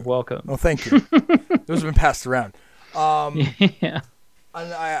 so you're welcome. Oh, thank you. Those have been passed around. Yeah.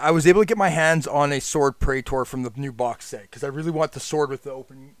 And I was able to get my hands on a sword Praetor from the new box set because I really want the sword with the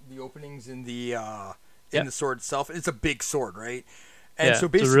openings in the in Yeah. the sword itself. It's a big sword, right? And Yeah. so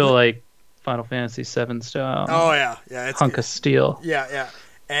It's a real basically, like Final Fantasy VII style oh yeah, yeah, it's hunk of steel. yeah, yeah.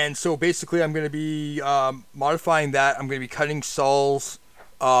 And so basically, I'm going to be modifying that. I'm going to be cutting Saul's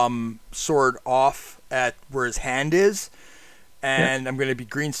sword off at where his hand is, Yeah. and I'm going to be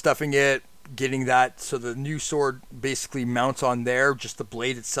green stuffing it, getting that so the new sword basically mounts on there, just the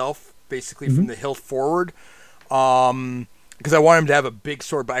blade itself, basically Hmm. from the hilt forward. Because I want him to have a big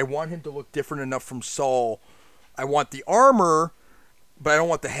sword, but I want him to look different enough from Saul. I want the armor, but I don't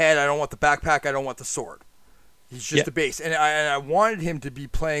want the head. I don't want the backpack. I don't want the sword. He's just Yeah. the base, and I wanted him to be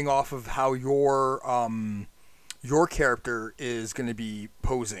playing off of how your character is going to be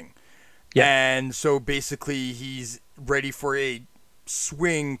posing, Yeah. and so basically he's ready for a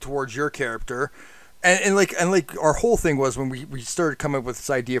swing towards your character, and like our whole thing was when we started coming up with this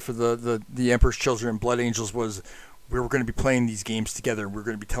idea for the Emperor's Children and Blood Angels was we were going to be playing these games together. We were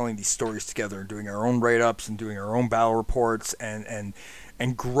going to be telling these stories together and doing our own write-ups and doing our own battle reports and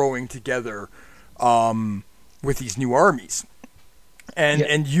growing together with these new armies. And Yeah.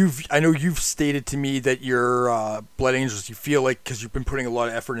 and I know you've stated to me that your Blood Angels, you feel like because you've been putting a lot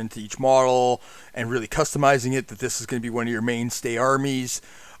of effort into each model and really customizing it, that this is going to be one of your mainstay armies.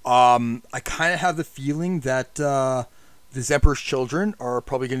 I kind of have the feeling that these Emperor's Children are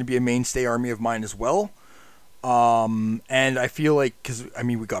probably going to be a mainstay army of mine as well. And I feel like, because I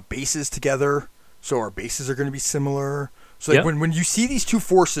mean, we got bases together, so our bases are going to be similar. So like Yeah. when you see these two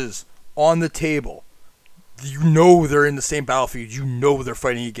forces on the table, you know they're in the same battlefield. You know they're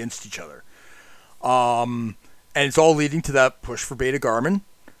fighting against each other. And it's all leading to that push for Beta Garmin.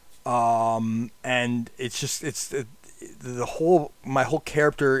 And it's just my whole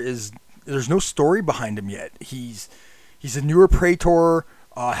character is, there's no story behind him yet. He's a newer Praetor,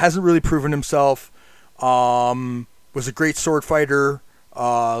 hasn't really proven himself. Was a great sword fighter.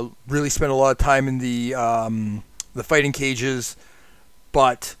 Really spent a lot of time in the fighting cages,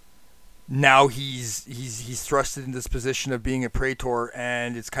 but now he's thrusted into this position of being a Praetor,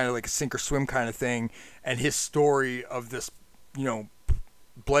 and it's kind of like a sink or swim kind of thing. And his story of this,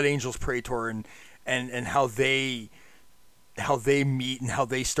 Blood Angels Praetor and how they meet and how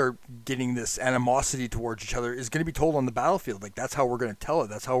they start getting this animosity towards each other is going to be told on the battlefield. Like that's how we're going to tell it.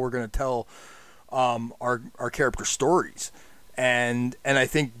 That's how we're going to tell our character stories. And I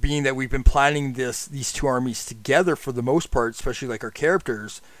think being that we've been planning these two armies together for the most part, especially like our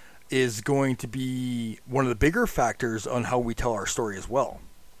characters, is going to be one of the bigger factors on how we tell our story as well.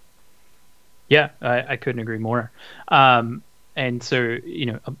 Yeah, I couldn't agree more. And so,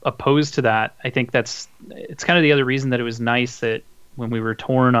 opposed to that, I think it's kind of the other reason that it was nice that when we were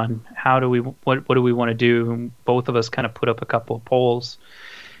torn on what do we want to do, and both of us kind of put up a couple of polls.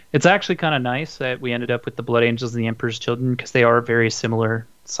 It's actually kind of nice that we ended up with the Blood Angels and the Emperor's Children because they are very similar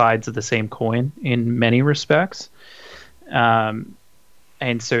sides of the same coin in many respects.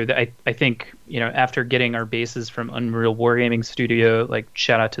 And so I think, after getting our bases from Unreal Wargaming Studio, like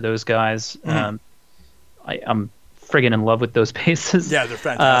shout out to those guys. I'm friggin' in love with those bases. Yeah, they're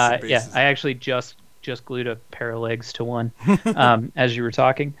fantastic bases. Yeah, I actually just glued a pair of legs to one as you were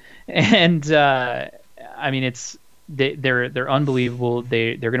talking. And I mean, they're unbelievable.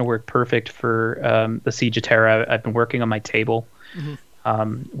 They're going to work perfect for the Siege of Terra. I've been working on my table.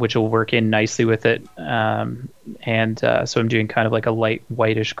 Which will work in nicely with it. And so I'm doing kind of like a light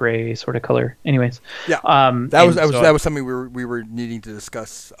whitish gray sort of color. Anyways, yeah, that was something we were needing to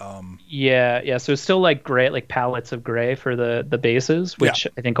discuss. Yeah. So it's still like gray, like palettes of gray for the bases, which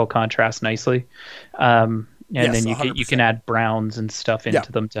I think will contrast nicely. And then you can add browns and stuff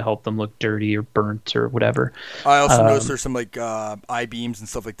into them to help them look dirty or burnt or whatever. I also noticed there's some like I beams and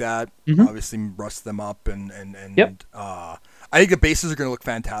stuff like that. Obviously, rust them up and I think the bases are going to look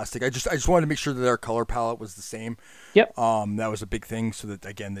fantastic. I just wanted to make sure that our color palette was the same. Yep. That was a big thing, so that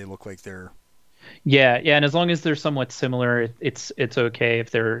again they look like they're. Yeah, and as long as they're somewhat similar, it's okay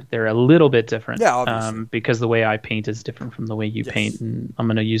if they're a little bit different. Yeah, obviously. Because the way I paint is different from the way you paint, and I'm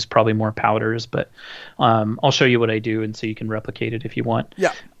going to use probably more powders, but I'll show you what I do, and so you can replicate it if you want.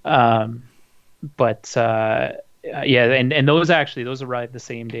 Yeah. And those arrived the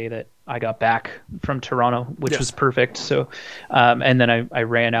same day that I got back from Toronto, which was perfect. So, and then I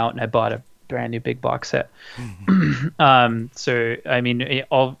ran out and I bought a brand new big box set. So I mean,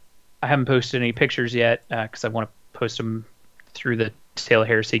 I haven't posted any pictures yet because I want to post them through the Tale of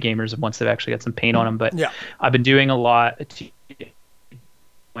Heresy gamers once they've actually got some paint on them. But I've been doing a lot.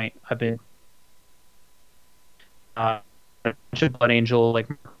 I've been Blood Angel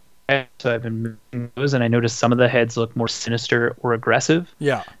so I've been moving those, and I noticed some of the heads look more sinister or aggressive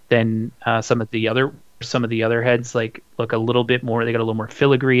than some of the other some of the other heads like look a little bit more. They got a little more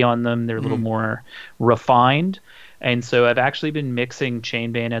filigree on them. They're a little Mm-hmm. more refined. And so I've actually been mixing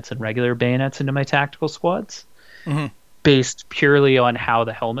chain bayonets and regular bayonets into my tactical squads Mm-hmm. based purely on how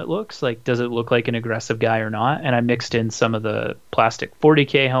the helmet looks. Like, does it look like an aggressive guy or not? And I mixed in some of the plastic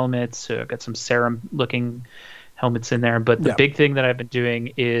 40K helmets. So I've got some serum looking helmets in there. But the Yeah. big thing that I've been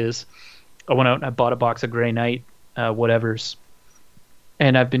doing is I went out and I bought a box of Grey Knight whatevers.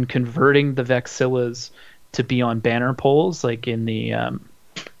 And I've been converting the Vexillas to be on banner poles, like in the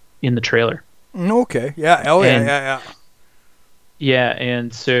trailer. Okay. Yeah. Oh, yeah, And yeah, yeah. yeah,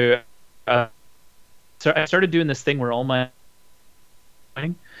 and so I started doing this thing where all my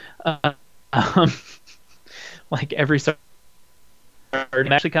uh, um, like every start,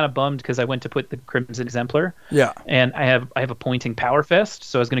 I'm actually kind of bummed because I went to put the Crimson Exemplar, Yeah. and I have a pointing Power Fist,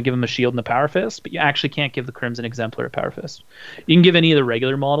 so I was going to give him a shield and a Power Fist, but you actually can't give the Crimson Exemplar a Power Fist. You can give any of the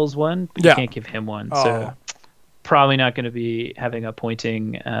regular models one, but Yeah. you can't give him one. Oh. So probably not going to be having a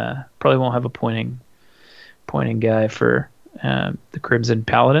pointing. Probably won't have a pointing guy for the Crimson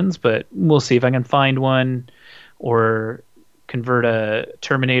Paladins, but we'll see if I can find one or convert a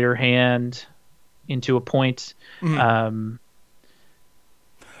Terminator hand into a point. Mhm.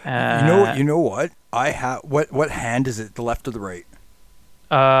 You know what? I have what hand is it? The left or the right?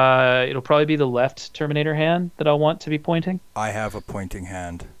 It'll probably be the left Terminator hand that I'll want to be pointing. I have a pointing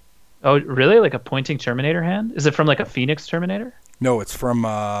hand. Oh, really? Like a pointing Terminator hand? Is it from like a Phoenix Terminator? No, it's from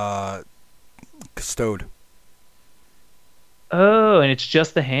Custode. Oh, and it's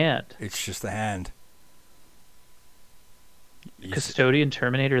just the hand. It's just the hand. Custodian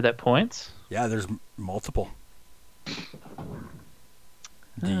Terminator that points? Yeah, there's multiple. Do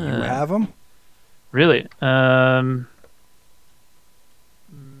you have them? Really? No,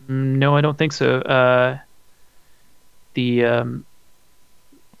 I don't think so.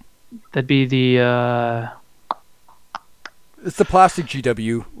 That'd be the It's the plastic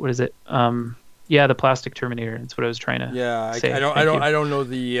GW. what is it? Yeah, the plastic Terminator. That's what I was trying to Yeah, say. I don't know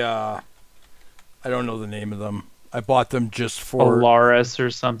the I don't know the name of them. I bought them just for Polaris or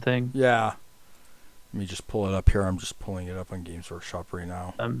something. Yeah. Let me just pull it up here. I'm just pulling it up on Games Workshop right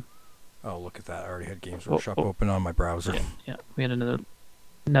now. Oh, look at that. I already had Games Workshop open on my browser. Yeah, we had another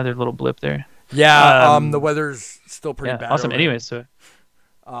little blip there. Yeah, the weather's still pretty bad. Awesome. Anyways, so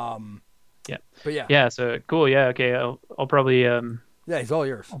yeah. But yeah. yeah, so cool. Yeah, okay. I'll probably Yeah, he's all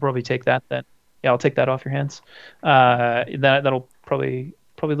yours. I'll probably take that then. Yeah, I'll take that off your hands. That'll probably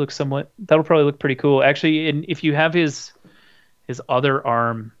look somewhat. That'll probably look pretty cool. Actually, if you have his other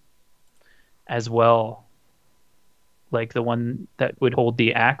arm as well, like the one that would hold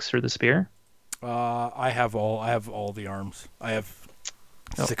the axe or the spear. I have all the arms. I have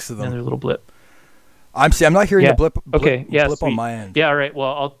 6 of them. Another little blip. I'm not hearing the blip. Okay. Yeah. Blip Sweet. on my end. Yeah. All right.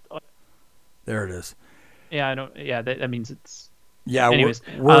 Well, There it is. Yeah, I don't. Yeah, that means it's. Yeah. Anyways,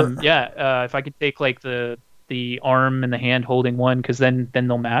 if I could take like the arm and the hand holding one, because then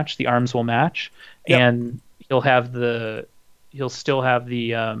they'll match. The arms will match, and he'll still have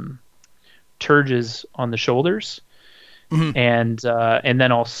the turges on the shoulders, and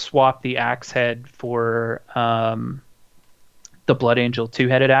then I'll swap the axe head for the Blood Angel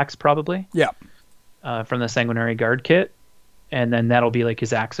 2-headed axe probably. Yeah. From the Sanguinary Guard kit, and then that'll be like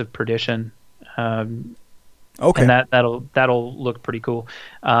his axe of perdition. Okay. And that'll look pretty cool.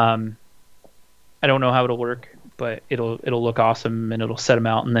 I don't know how it'll work, but it'll look awesome, and it'll set him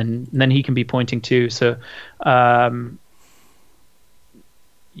out, and then he can be pointing too. So,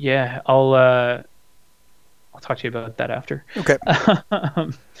 yeah, I'll talk to you about that after. Okay.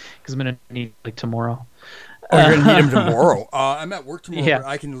 Because I'm gonna need like tomorrow. Oh, you're gonna need him tomorrow. I'm at work tomorrow. Yeah. But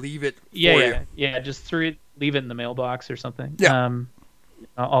I can leave it. Yeah. Just leave it in the mailbox or something. Yeah.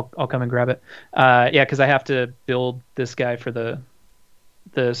 I'll come and grab it. Yeah, because I have to build this guy for the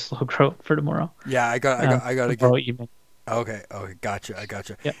slow growth for tomorrow. Yeah, I gotta tomorrow get. evening. Okay, gotcha. I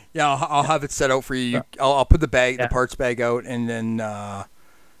gotcha. Yeah. Yeah, I'll have it set out for you. I'll put the parts bag out, and then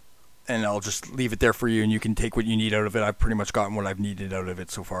I'll just leave it there for you, and you can take what you need out of it. I've pretty much gotten what I've needed out of it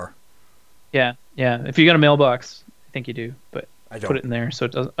so far. Yeah. If you got a mailbox, I think you do, but I don't. put it in there so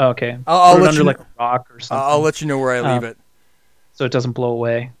it doesn't. Oh, okay. I'll put it let under you like a rock or something. I'll let you know where I leave it. So it doesn't blow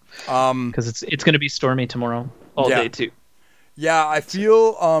away. Because it's going to be stormy tomorrow all day too. Yeah, I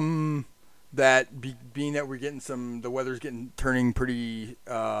feel that being that we're getting the weather's turning pretty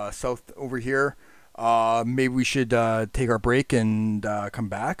south over here. Maybe we should take our break and come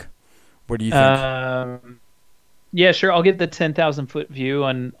back. What do you think? Yeah, sure. I'll get the 10,000 foot view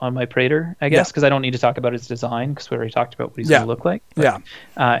on my Praetor, I guess, because I don't need to talk about his design because we already talked about what he's going to look like. But, Yeah.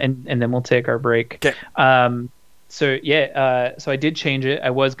 And then we'll take our break. Okay. So yeah, so I did change it. I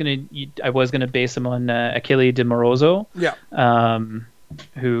was gonna base him on Achille de Moroso, Yeah. um,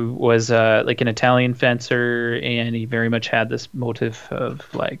 who was like an Italian fencer, and he very much had this motive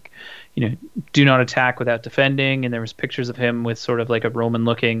of like, do not attack without defending. And there was pictures of him with sort of like a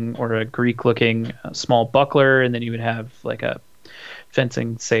Roman-looking or a Greek-looking small buckler, and then you would have like a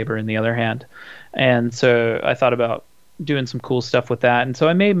fencing saber in the other hand. And so I thought about doing some cool stuff with that. And so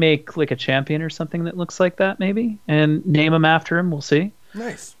I may make like a champion or something that looks like that maybe and name him after him. We'll see.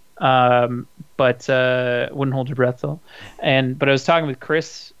 Nice. But wouldn't hold your breath though. But I was talking with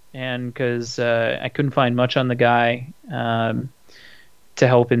Chris and because I couldn't find much on the guy to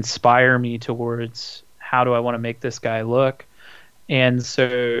help inspire me towards how do I want to make this guy look. And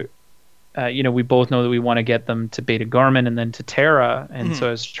so we both know that we want to get them to Beta Garmin and then to Terra. And so I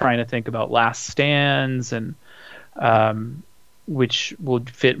was trying to think about last stands and which would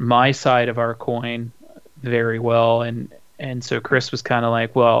fit my side of our coin very well. And so Chris was kind of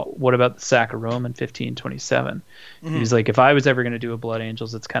like, well, what about the Sack of Rome in 1527? He's like, if I was ever going to do a Blood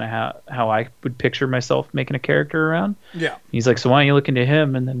Angels, that's kind of how I would picture myself making a character around. Yeah. He's like, so why don't you look into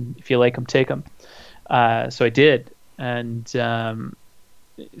him? And then if you like him, take him. So I did. And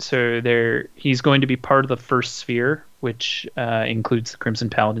so he's going to be part of the First Sphere, which includes the Crimson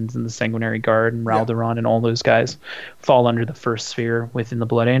Paladins and the Sanguinary Guard and Ralderon and all those guys fall under the First Sphere within the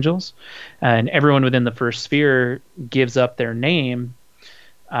Blood Angels. And everyone within the First Sphere gives up their name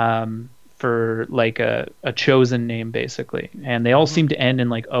for like a chosen name, basically. And they all seem to end in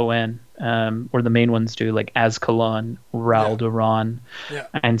like ON, or the main ones do, like Azkalan, Ralderon. Yeah.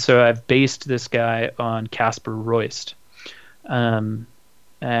 And so I've based this guy on Casper Royst.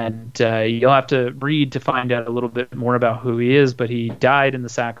 And you'll have to read to find out a little bit more about who he is, but he died in the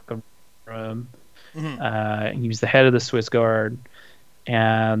Sack of Rome. He was the head of the Swiss Guard,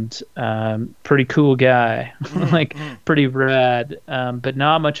 and pretty cool guy, like pretty rad, but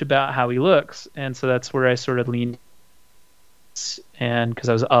not much about how he looks. And so that's where I sort of leaned, and because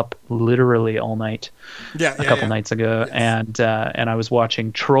I was up literally all night a couple nights ago, and I was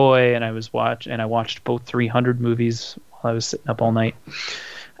watching Troy, and I watched both 300 movies while I was sitting up all night.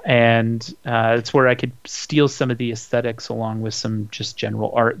 And it's where I could steal some of the aesthetics along with some just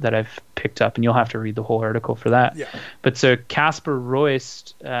general art that I've picked up, and you'll have to read the whole article for that. Yeah. But so Casper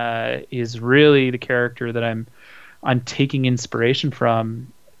Royst is really the character that I'm taking inspiration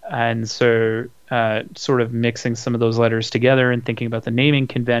from, and so sort of mixing some of those letters together and thinking about the naming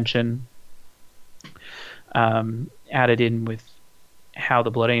convention, added in with how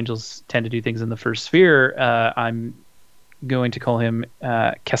the Blood Angels tend to do things in the First Sphere. I'm going to call him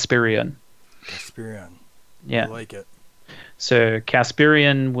Casperian. Casperian. Yeah. I like it. So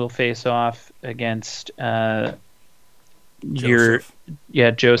Casperian will face off against Joseph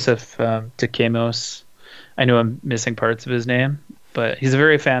Dikemos. I know I'm missing parts of his name, but he's a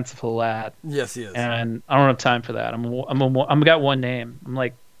very fanciful lad. Yes, he is. And I don't have time for that. I'm got one name. I'm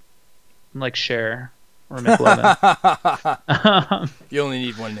like Cher or McLovin. You only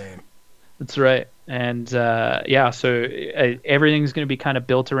need one name. That's right. And so everything's going to be kind of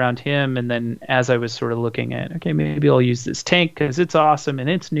built around him. And then as I was sort of looking at, okay, maybe I'll use this tank because it's awesome and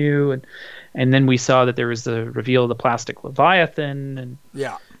it's new. And then we saw that there was the reveal of the plastic Leviathan and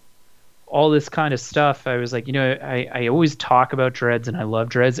all this kind of stuff. I was like, I always talk about dreads and I love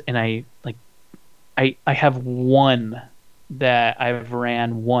dreads. And I have one that I've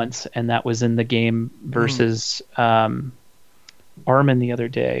ran once, and that was in the game versus Armin the other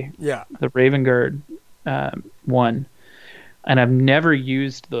day. Yeah. The Raven Guard one. And I've never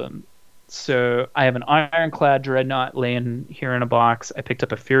used them. So I have an Ironclad Dreadnought laying here in a box. I picked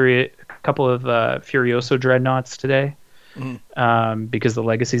up a couple of Furioso Dreadnoughts today because the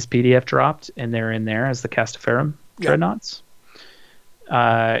Legacies PDF dropped, and they're in there as the Castaferum Dreadnoughts.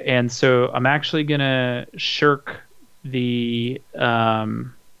 And so I'm actually going to shirk the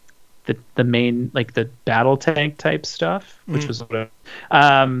main, like the battle tank type stuff, which was what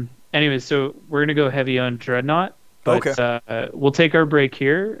anyway, so we're gonna go heavy on Dreadnought, but we'll take our break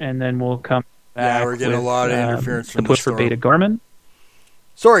here and then we'll come back. Yeah, we're getting a lot of interference from the push for Beta Garmin.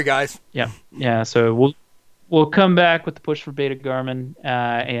 Sorry guys. Yeah, so we'll come back with the push for Beta Garmin,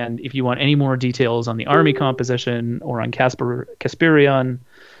 and if you want any more details on the army composition or on Casperion,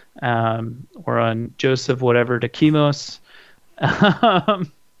 or on Joseph whatever Dikemos,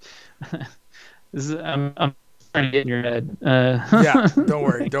 I'm trying to get in your head. Don't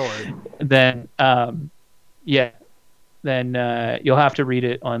worry. Then, you'll have to read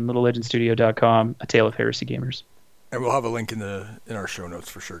it on littlelegendstudio.com, A Tale of Heresy Gamers. And we'll have a link in our show notes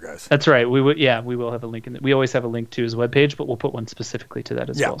for sure, guys. That's right. We will have a link we always have a link to his webpage, but we'll put one specifically to that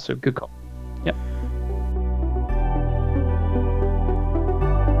as well. So good call. Yep.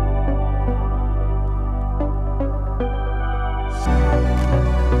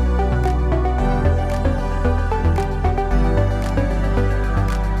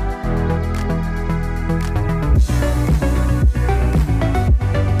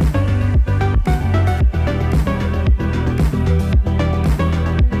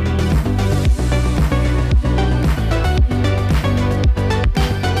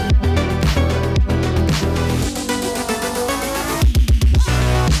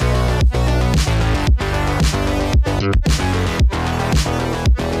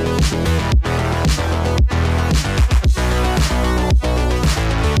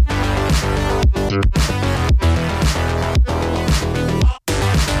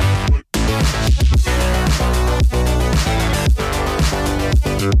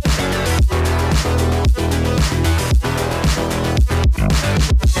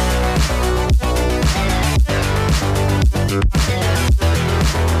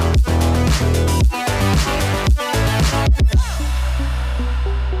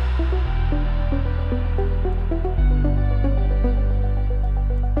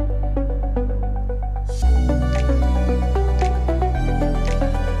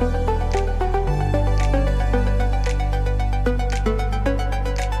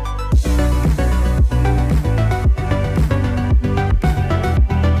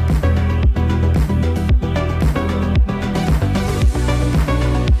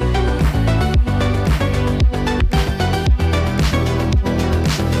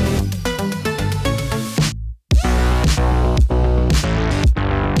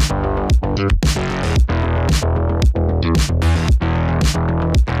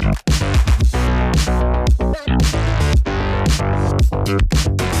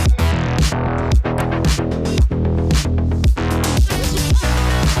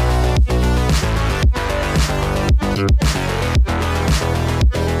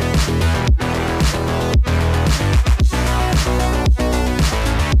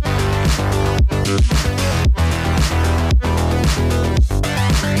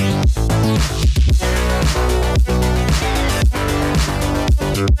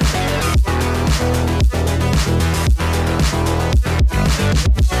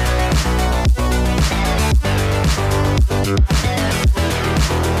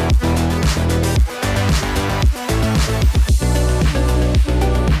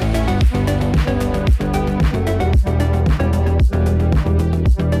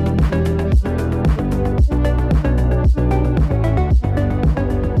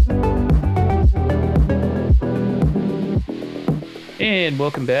 Hey, and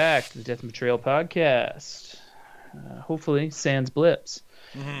welcome back to the Death and Betrayal podcast. Hopefully, sans blips.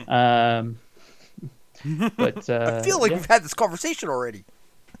 Um, but I feel like yeah, we've had this conversation already.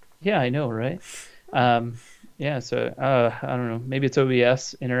 yeah, I know, right? Yeah, so I don't know. Maybe it's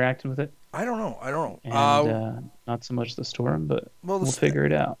OBS interacting with it, I don't know. I don't know. and not so much the storm, but Well, we'll figure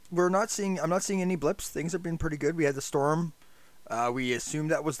it out. we're not seeing. I'm not seeing any blips. Things have been pretty good. We had the storm. We assumed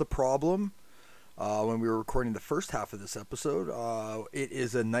that was the problem when we were recording the first half of this episode. It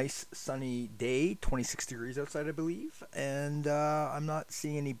is a nice sunny day, 26 degrees outside, I believe, and I'm not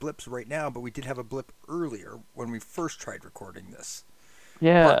seeing any blips right now. But we did have a blip earlier when we first tried recording this part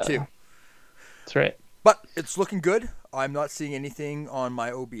Yeah, two. that's right. But it's looking good. I'm not seeing anything on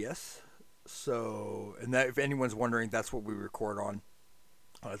my OBS. So, and that if anyone's wondering, that's what we record on.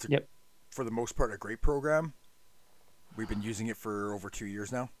 It's Yep. for the most part a great program. We've been using it for over 2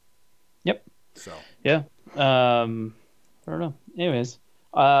 years now. Yep. So, Yeah. I don't know. Anyways,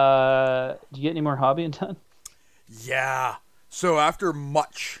 do you get any more hobbying done? yeah. So after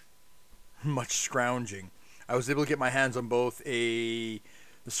much scrounging, I was able to get my hands on both the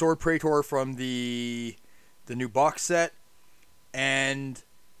Sword Praetor from the new box set and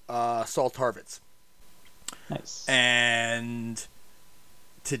Saul Tarvitz. Nice. And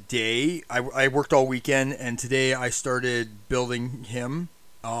today I worked all weekend, and today I started building him.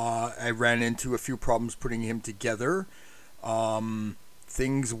 I ran into a few problems putting him together.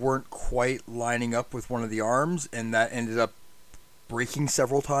 Things weren't quite lining up with one of the arms, and that ended up breaking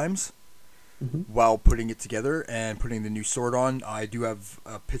several times while putting it together and putting the new sword on. I do have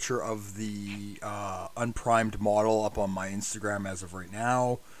a picture of the unprimed model up on my Instagram as of right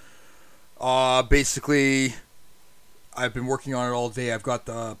now. Basically, I've been working on it all day. I've got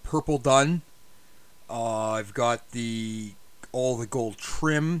the purple done. I've got all the gold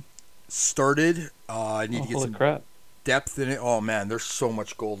trim started. I need to get Holy some crap. depth in it. Oh man, there's so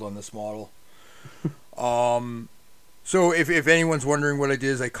much gold on this model. So if anyone's wondering what I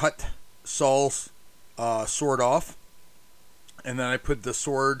did is I cut Saul's sword off, and then I put the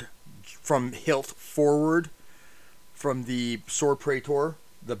sword from hilt forward from the Sword Praetor,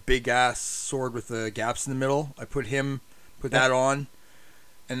 the big ass sword with the gaps in the middle. I put that on,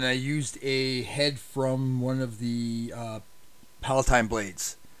 and then I used a head from one of the Palatine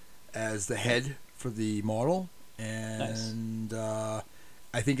blades as the head for the model, and I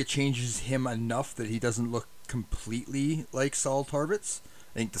think it changes him enough that he doesn't look completely like Saul Tarvitz.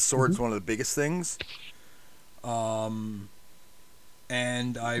 I think the sword's one of the biggest things. And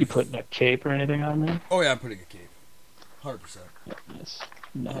You putting a cape or anything on there? Oh yeah, I'm putting a cape. 100%. Yeah,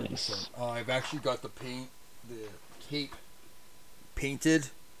 nice. I've actually got the cape painted.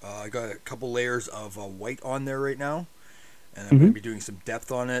 I got a couple layers of white on there right now, and I'm going to be doing some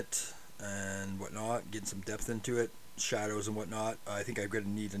depth on it and whatnot, getting some depth into it, shadows and whatnot. I think I'm going to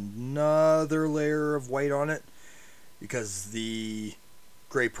need another layer of white on it because the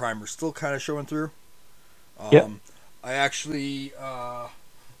gray primer's still kind of showing through. I actually I'm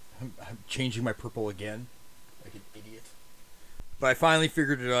changing my purple again, like an idiot. But I finally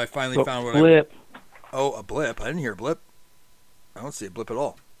figured it out. I finally found what blip. a blip. I didn't hear a blip. I don't see a blip at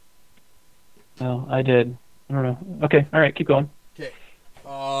all. No, I did. I don't know. Okay, all right, keep going. Okay.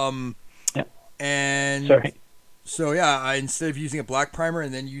 Yeah. And Sorry. so yeah, instead of using a black primer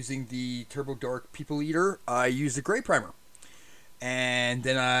and then using the Turbo Dark People Eater, I used a gray primer. And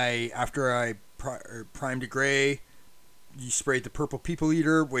then after I primed it gray, you sprayed the purple People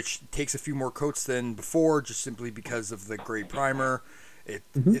Eater, which takes a few more coats than before, just simply because of the gray primer.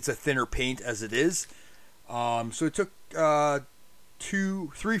 It's a thinner paint as it is. So it took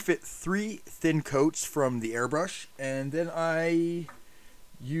three thin coats from the airbrush, and then I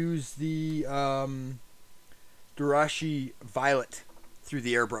used the Durashi Violet through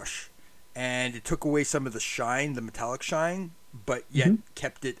the airbrush, and it took away some of the shine, the metallic shine, but yet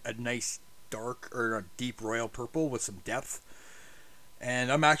kept it a nice dark or a deep royal purple with some depth.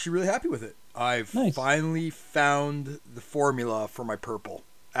 And I'm actually really happy with it. I've finally found the formula for my purple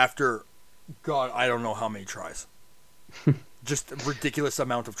after, God, I don't know how many tries. Just a ridiculous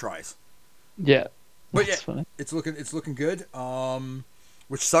amount of tries. Yeah. But yeah, funny. it's looking good.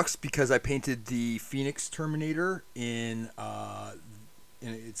 Which sucks because I painted the Phoenix Terminator in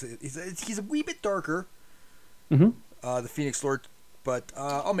he's a wee bit darker. The Phoenix Lord, but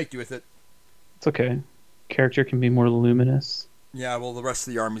I'll make do with it. It's okay. Character can be more luminous. Yeah, well, the rest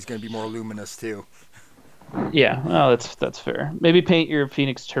of the army's going to be more luminous too. Yeah, well, that's fair. Maybe paint your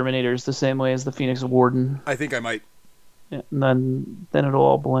Phoenix Terminators the same way as the Phoenix Warden. I think I might. Yeah, and then it'll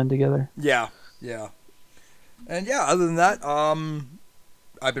all blend together. Yeah. And yeah, other than that,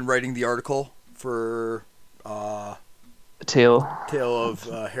 I've been writing the article for Tail. Tale of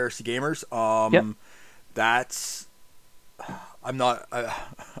Heresy Gamers. Yep. That's I'm not.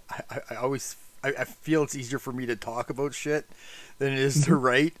 I always I feel it's easier for me to talk about shit than it is to Hmm.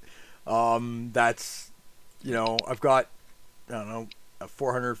 write. That's I've got I don't know a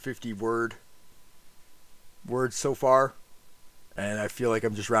 450 words so far, and I feel like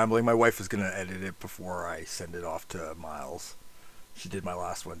I'm just rambling. My wife is gonna edit it before I send it off to Miles. She did my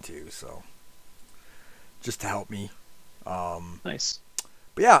last one too, so just to help me. Um, Nice.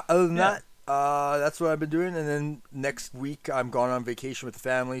 but yeah, other than Yeah. that, that's what I've been doing. And then next week I'm going on vacation with the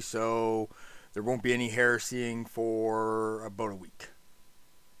family, so there won't be any heresying for about a week.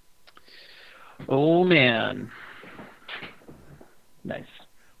 Oh man. Nice.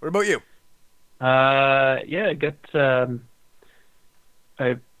 What about you? Yeah, I got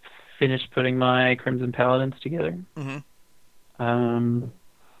I finished putting my Crimson Paladins together. Mm-hmm. Um,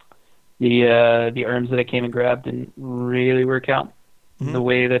 the arms that I came and grabbed didn't really work out. Mm-hmm. The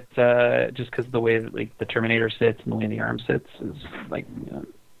way that just because the way that like the Terminator sits and the way the arm sits is like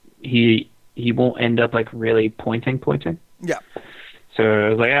he won't end up like really pointing. Yeah. So I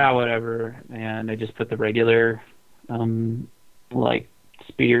was like, ah, whatever, and I just put the regular um like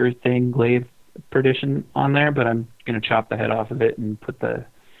spear thing glaive perdition on there, but I'm gonna chop the head off of it and put the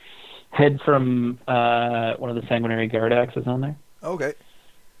head from one of the sanguinary guard axes on there, Okay.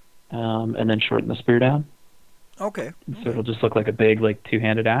 and then shorten the spear down. Okay. So Okay. it'll just look like a big like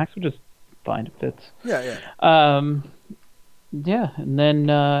two-handed axe, which is fine. It fits. Yeah. Yeah. Um, yeah, and then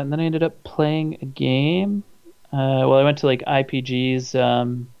I ended up playing a game. Well, I went to like IPG's,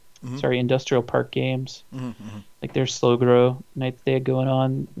 Mm-hmm. sorry, Industrial Park Games, Mm-hmm. Mm-hmm. like their slow grow night that they had going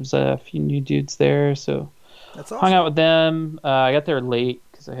on. There's a few new dudes there, so That's hung out awesome. with them. I got there late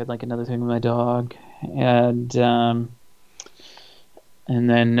because I had like another thing with my dog, and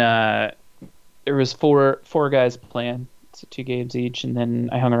then there was four guys playing, so 2 games each, and then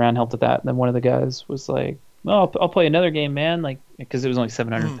I hung around, helped with that. And then one of the guys was like, "Oh, I'll play another game, man!" Like because it was only Mm-hmm.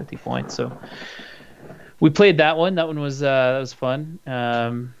 750 points, so we played that one. That was fun.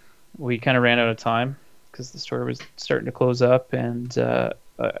 We kind of ran out of time because the store was starting to close up, and so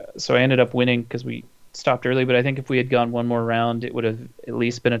I ended up winning because we stopped early. But I think if we had gone one more round, it would have at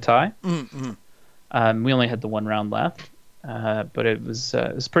least been a tie. Mm-hmm. We only had the one round left, but it was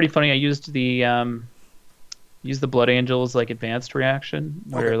pretty funny. I used the Blood Angels like advanced reaction,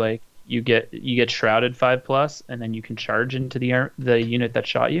 Okay. where like you get shrouded 5+, and then you can charge into the unit that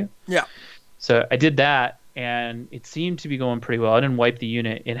shot you. Yeah. So I did that, and it seemed to be going pretty well. I didn't wipe the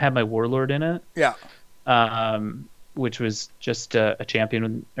unit. It had my Warlord in it, Yeah. which was just a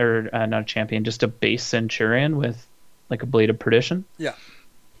champion, or not a champion, just a base Centurion with like a Blade of Perdition, Yeah.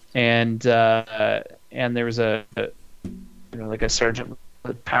 and there was like a Sergeant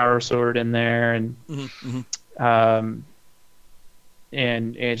with Power Sword in there, Mm-hmm. Mm-hmm. um,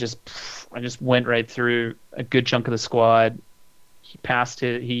 and I just went right through a good chunk of the squad. He passed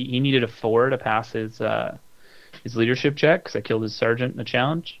he needed a 4 to pass his leadership check because I killed his sergeant in a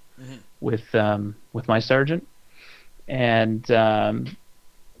challenge Mm-hmm. with my sergeant, and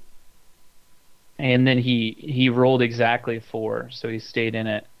and then he rolled exactly a 4, so he stayed in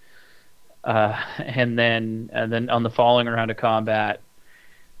it. And then on the following round of combat,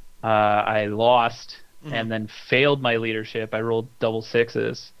 I lost Mm-hmm. and then failed my leadership. I rolled double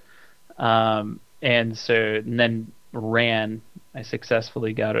sixes, and then ran. I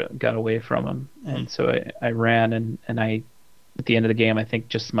successfully got away from him, Mm-hmm. and so I ran, and I at the end of the game I think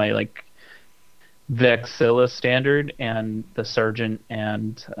just my like Vexilla standard and the sergeant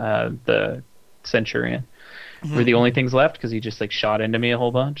and the centurion were the Mm-hmm. only things left because he just like shot into me a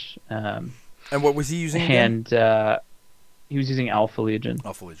whole bunch. And what was he using again? And he was using Alpha Legion.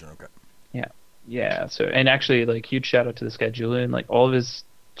 Alpha Legion. Okay. Yeah, yeah. So and actually, like huge shout out to this guy Julian. Like all of his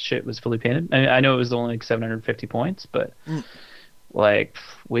shit was fully painted. I know it was only like 750 points, but Mm. like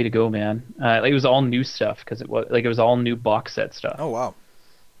way to go, man. Like, it was all new stuff because it was all new box set stuff. Oh wow.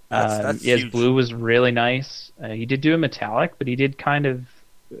 That's Yeah, his huge. blue was really nice. He did do a metallic, but he did kind of,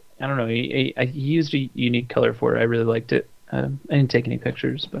 I don't know. He used a unique color for it. I really liked it. I didn't take any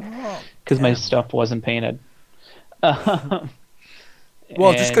pictures, but Oh because my damn. stuff wasn't painted. Um,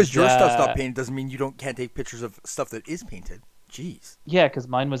 Well, just because and your stuff's not painted doesn't mean you don't can't take pictures of stuff that is painted. Jeez. Yeah, because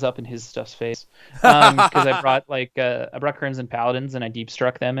mine was up in his stuff's face. Because I brought Crimson Paladins and I deep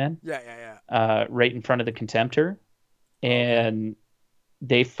struck them in, Yeah, yeah, yeah. right in front of the Contemptor, Okay. and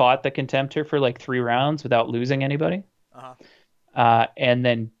they fought the Contemptor for like 3 rounds without losing anybody, Uh-huh. and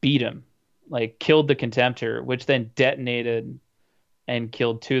then beat him, like killed the Contemptor, which then detonated and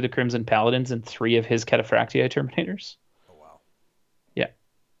killed 2 of the Crimson Paladins and 3 of his Cataphractii Terminators. Oh wow. Yeah,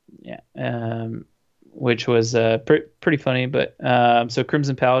 yeah. which was pretty funny. But so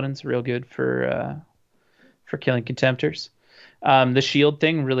Crimson Paladin's real good for killing contemptors. The shield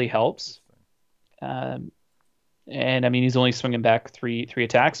thing really helps. Um, and I mean he's only swinging back three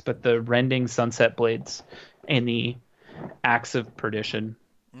attacks, but the rending sunset blades and the axe of perdition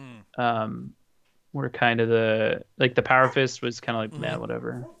Mm. um, were kind of the power fist was kind of like Mm-hmm.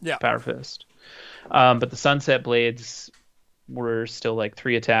 whatever Yeah. power fist, but the sunset blades were still like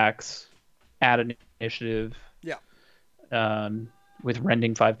three attacks, add an initiative, Yeah. um, with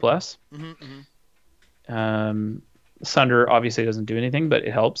rending 5+. Mm-hmm. Mm-hmm. Um, Sunder obviously doesn't do anything, but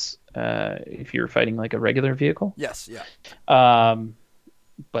it helps if you're fighting like a regular vehicle. Yes. Yeah. Um,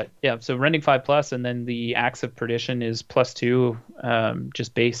 but yeah, so rending 5+, and then the axe of perdition is +2,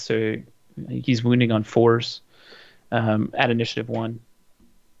 just base. So he's wounding on 4s at initiative 1,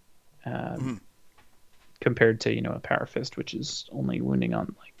 Mm-hmm. compared to a power fist, which is only wounding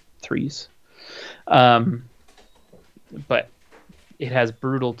on like 3s. Um, but it has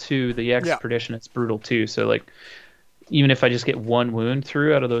brutal 2. The X Yeah. perdition, it's brutal 2. So like even if I just get 1 wound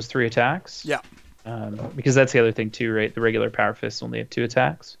through out of those 3 attacks, Yeah. because that's the other thing too, right? The regular power fists only have 2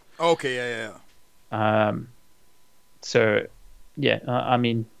 attacks. Okay. Yeah. Yeah. So yeah, I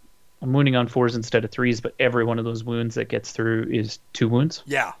mean, I'm wounding on 4s instead of 3s, but every one of those wounds that gets through is 2 wounds.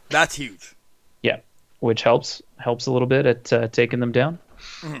 Yeah. That's huge. Yeah, which helps a little bit at taking them down.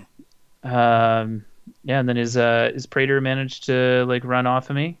 Mm-hmm. Yeah, and then his Praetor managed to like run off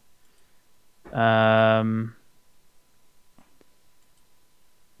of me.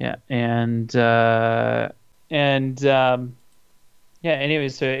 Yeah, yeah.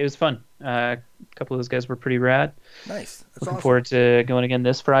 Anyways, so it was fun. A couple of those guys were pretty rad. Nice. That's Looking awesome. forward to going again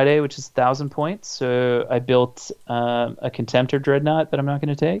this Friday, which is 1,000 points. So I built a Contemptor Dreadnought that I'm not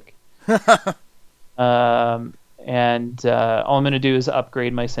going to take. And all I'm going to do is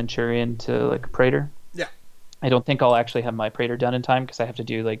upgrade my Centurion to like a Praetor. Yeah. I don't think I'll actually have my Praetor done in time because I have to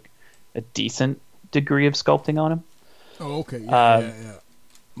do like a decent degree of sculpting on him. Oh, okay. Yeah.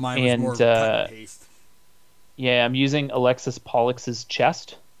 Mine was more cut and paste. Yeah, I'm using Alexis Pollux's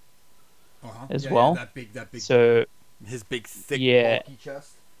chest as well. Yeah, that big. So his big, thick, bulky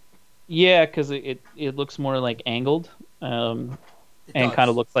chest. Yeah, because it looks more like angled, and kind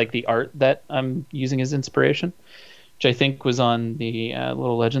of looks like the art that I'm using as inspiration, which I think was on the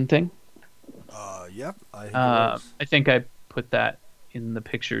little legend thing. Yep. I think I put that in the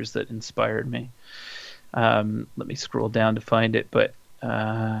pictures that inspired me. Let me scroll down to find it, but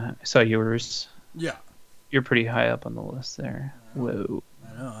I saw yours. Yeah. You're pretty high up on the list there. Whoa.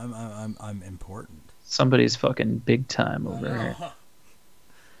 I know. I'm important. Somebody's fucking big time over here.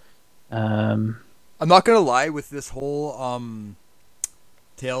 I'm not gonna lie with this whole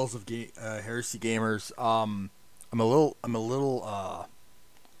Tales of Heresy Gamers. I'm a little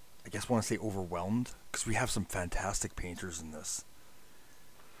I guess want to say overwhelmed because we have some fantastic painters in this,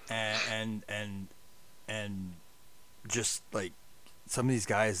 and just like some of these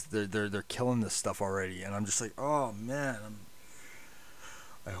guys, they're killing this stuff already, and I'm just like, oh man,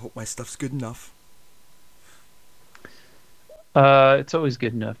 I hope my stuff's good enough. It's always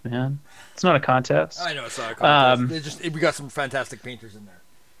good enough, man. It's not a contest. I know it's not a contest. We got some fantastic painters in there.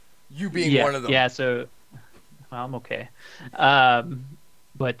 You being one of them. Yeah, so well, I'm okay.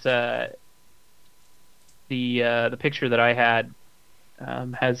 But the picture that I had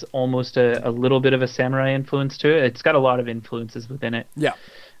has almost a little bit of a samurai influence to it. It's got a lot of influences within it. Yeah.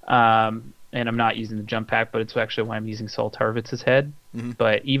 And I'm not using the jump pack, but it's actually why I'm using Saul Tarvitz's head. Mm-hmm.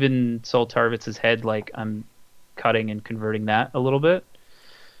 But even Saul Tarvitz's head, like I'm cutting and converting that a little bit.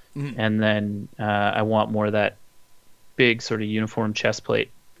 Mm-hmm. And then I want more of that big sort of uniform chest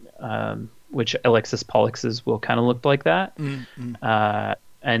plate, which Alexis Pollux's will kind of look like that. Mm-hmm.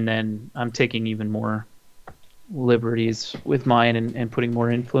 And then I'm taking even more liberties with mine and putting more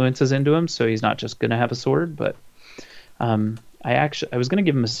influences into him, so he's not just gonna have a sword, but I was gonna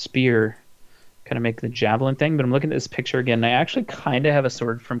give him a spear, kind of make the javelin thing, but I'm looking at this picture again, and I actually kind of have a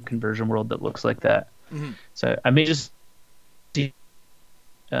sword from Conversion World that looks like that. Mm-hmm. So I may just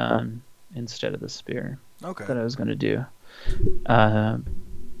instead of the spear that I was gonna do. Yeah.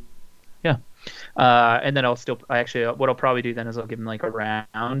 And then what I'll probably do then is I'll give him like a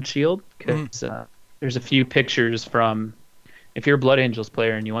round shield, because there's a few pictures from, if you're a Blood Angels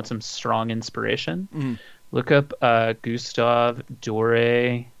player and you want some strong inspiration, look up Gustav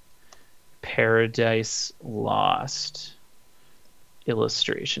Doré Paradise Lost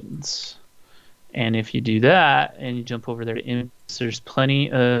illustrations. And if you do that and you jump over there to images, there's plenty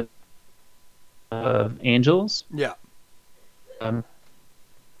of angels. Yeah. I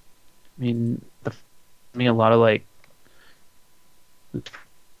mean, a lot of like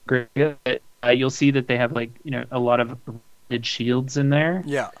great you'll see that they have like a lot of red shields in there.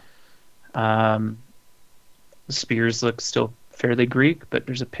 Yeah. Um, the spears look still fairly Greek, but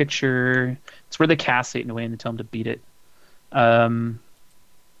there's a picture. It's where they cast Satan away and they tell him to beat it. Um,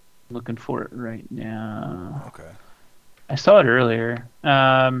 looking for it right now. Okay. I saw it earlier.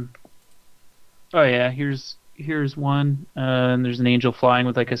 Oh yeah, here's one. And there's an angel flying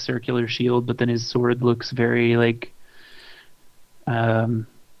with like a circular shield, but then his sword looks very like um,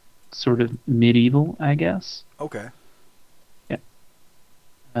 sort of medieval, I guess. Okay. Yeah.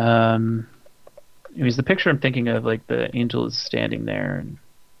 Anyways, the picture I'm thinking of, like the angel is standing there, and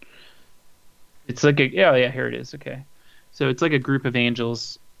it's like yeah, here it is. Okay, so it's like a group of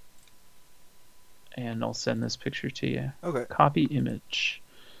angels, and I'll send this picture to you. Okay. Copy image.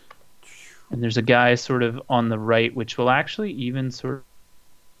 And there's a guy sort of on the right, which will actually even sort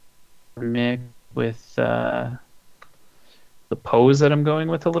of mix with the pose that I'm going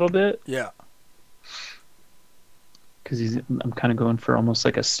with a little bit. Yeah. Because I'm kind of going for almost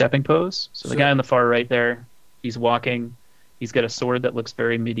like a stepping pose. So the guy on the far right there, he's walking. He's got a sword that looks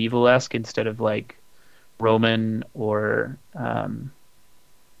very medieval-esque instead of like Roman or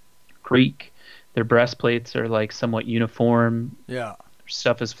Greek. Their breastplates are like somewhat uniform. Yeah.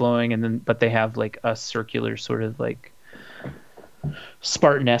 Stuff is flowing, and then but they have like a circular sort of like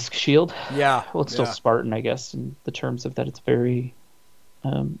Spartan-esque shield. Yeah. Well, it's still Spartan, I guess, in the terms of that it's very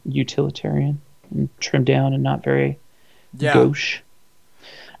utilitarian and trimmed down and not very gauche.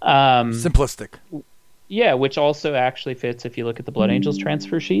 Simplistic. Yeah, which also actually fits if you look at the Blood Angels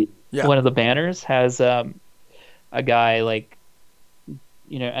transfer sheet. Yeah. One of the banners has a guy like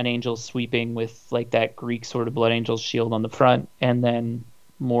an angel sweeping with like that Greek sort of Blood Angels shield on the front, and then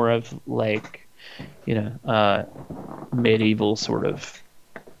more of like medieval sort of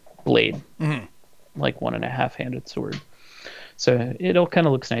blade, like 1.5-handed sword. So it'll kind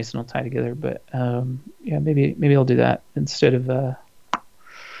of looks nice and it'll tie together. But yeah, maybe I'll do that instead of.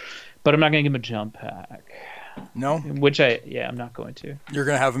 But I'm not gonna give him a jump pack. No. Which I'm not going to. You're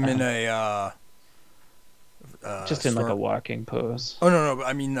gonna have him in a. Just in like a walking pose. Oh no! But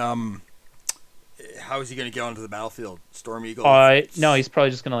I mean, how is he going to get onto the battlefield? Storm Eagle? No, he's probably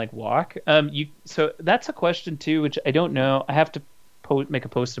just going to like walk. So that's a question too, which I don't know. I have to make a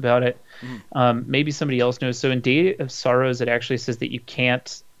post about it. Maybe somebody else knows. So in Day of Sorrows, it actually says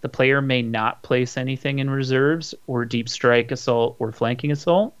that the player may not place anything in reserves or deep strike assault or flanking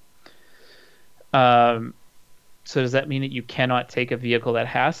assault. So does that mean that you cannot take a vehicle that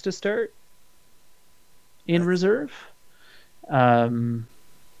has to start in reserve?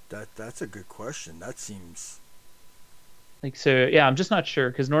 That's a good question. That seems like, so yeah, I'm just not sure,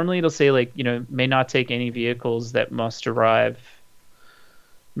 because normally it'll say like may not take any vehicles that must arrive,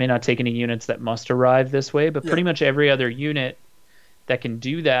 may not take any units that must arrive this way, but pretty much every other unit that can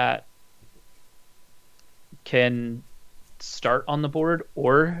do that can start on the board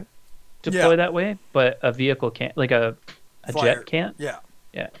or deploy that way, but a vehicle can't, like a jet can't. Yeah.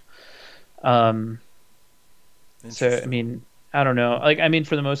 So I mean, I don't know. Like, I mean,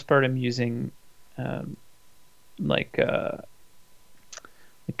 for the most part, I'm using like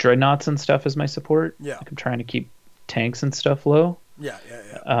dreadnoughts and stuff as my support. Yeah. Like, I'm trying to keep tanks and stuff low. Yeah.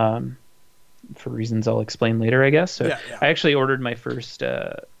 For reasons I'll explain later, I guess. So I actually ordered my first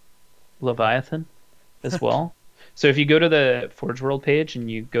Leviathan as well. So if you go to the Forge World page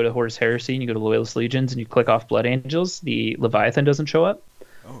and you go to Horus Heresy and you go to Loyalist Legions and you click off Blood Angels, the Leviathan doesn't show up.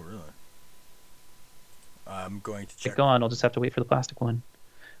 Oh, really? I'm going to check. Go on. I'll just have to wait for the plastic one.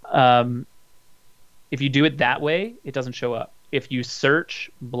 If you do it that way, it doesn't show up. If you search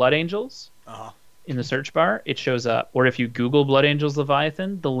Blood Angels in the search bar, it shows up. Or if you Google Blood Angels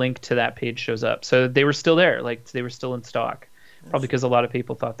Leviathan, the link to that page shows up. So they were still there. Like, they were still in stock. Probably because a lot of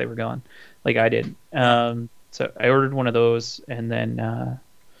people thought they were gone, like I did. So I ordered one of those, and then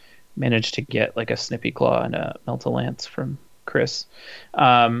managed to get like a Snippy Claw and a Melt-a-Lance from Chris.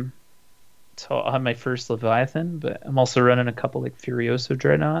 So I'll have my first Leviathan, but I'm also running a couple like Furioso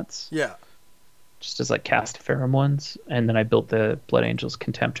Dreadnoughts. Yeah. Just as like Castaferum ones. And then I built the Blood Angels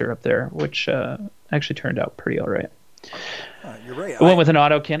Contemptor up there, which actually turned out pretty all right. You're right. I went with an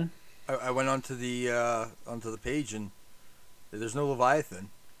autocannon. I went onto the page and there's no Leviathan.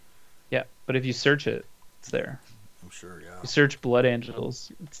 Yeah, but if you search it, it's there. I'm sure, yeah. You search Blood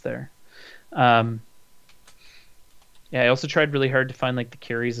Angels, it's there. Yeah, I also tried really hard to find like the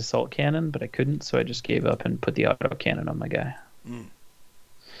Carries assault cannon, but I couldn't, so I just gave up and put the auto cannon on my guy. Yeah.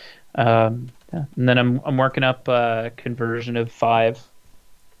 And then I'm working up a conversion of 5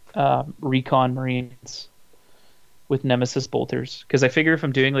 recon Marines with Nemesis bolters, because I figure if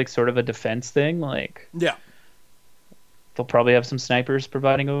I'm doing like sort of a defense thing, like They'll probably have some snipers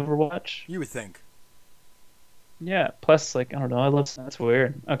providing Overwatch. You would think. Yeah. Plus, like, I don't know. That's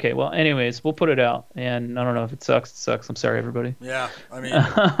weird. Okay. Well, anyways, we'll put it out, and I don't know if it sucks. It sucks. I'm sorry, everybody. Yeah, I mean,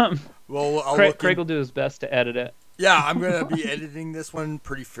 Um, well, I'll Craig, look Craig in. will do his best to edit it. Yeah, I'm gonna be editing this one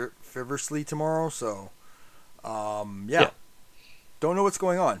pretty feverishly tomorrow. So, yeah, Yeah. don't know what's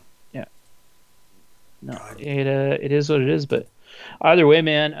going on. Yeah. No, God. it is what it is. But either way,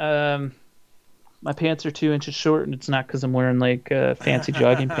 man, my pants are 2 inches short, and it's not because I'm wearing like fancy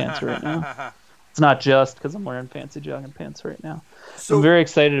jogging pants right now. It's not just because I'm wearing fancy jogging pants right now. I'm So very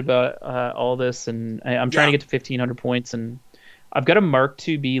excited about all this, and I'm trying to yeah, get to 1,500 points, and I've got a Mark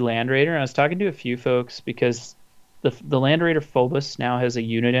 2B Land Raider. And I was talking to a few folks because the Land Raider Phobos now has a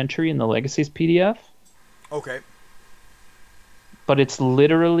unit entry in the Legacies PDF, okay, but it's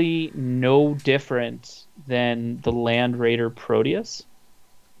literally no different than the Land Raider Proteus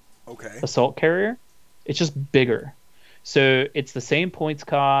okay, assault carrier. It's just bigger. So it's the same points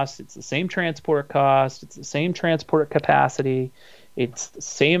cost, it's the same transport cost, it's the same transport capacity, it's the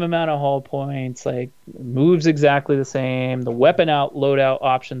same amount of hull points, like moves exactly the same. The weapon out loadout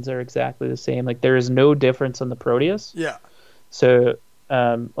options are exactly the same. Like there is no difference on the Proteus. yeah, So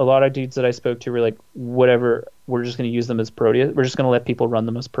a lot of dudes that I spoke to were like, whatever, we're just going to use them as Proteus. We're just going to let people run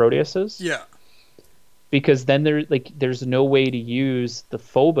them as Proteuses yeah, because then there's no way to use the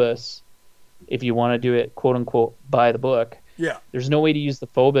Phobos if you want to do it quote unquote by the book. yeah, There's no way to use the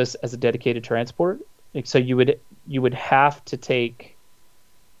Phobos as a dedicated transport. Like, so you would have to take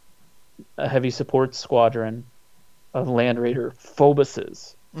a heavy support squadron of Land Raider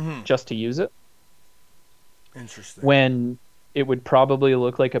Phoboses mm-hmm. just to use it. Interesting. When it would probably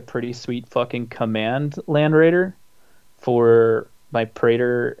look like a pretty sweet fucking command Land Raider for my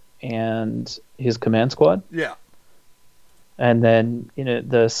Praetor and his command squad. Yeah, And then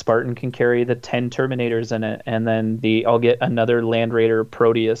the Spartan can carry the 10 Terminators in it, and then I'll get another Land Raider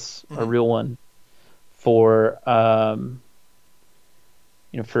Proteus, a real one, for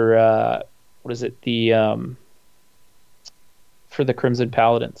for what is it, for the Crimson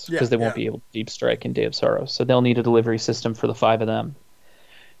Paladins, yeah, because they yeah. won't be able to deep strike in Day of Sorrow, so they'll need a delivery system for the 5 of them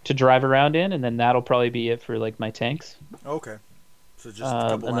to drive around in, and then that'll probably be it for like my tanks. Okay, so just a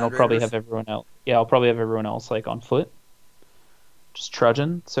couple And then I'll Land probably Raiders. have everyone else. Yeah, I'll probably have everyone else like on foot, just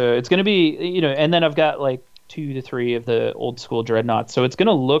trudging. So it's gonna be, and then I've got like 2 to 3 of the old school dreadnoughts. So it's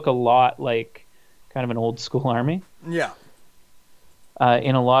gonna look a lot like kind of an old school army, Yeah,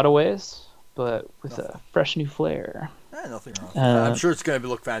 in a lot of ways, but with nothing. a fresh new flair. Nothing wrong with that. I'm Uh, sure it's gonna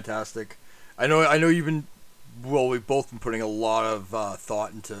look fantastic. I know you've been. Well, we've both been putting a lot of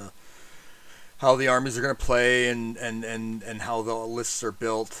thought into how the armies are going to play and how the lists are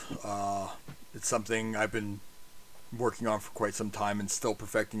built. It's something I've been working on for quite some time and still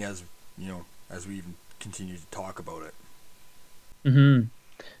perfecting as we even continue to talk about it. hmm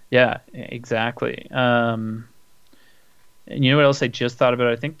Yeah, exactly. And you know what else I just thought about?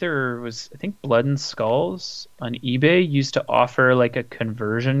 I think Blood and Skulls on eBay used to offer like a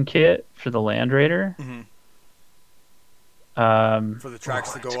conversion kit for the Land Raider. Mm-hmm. For the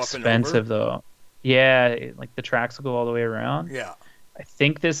tracks to It's go up and over. expensive though. Yeah, like the tracks will go all the way around. Yeah. I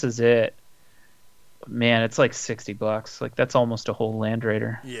think this is it. Man, it's like $60. Like that's almost a whole Land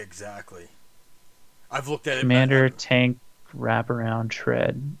Raider. Yeah, exactly. I've looked at it. Commander, tank, wraparound,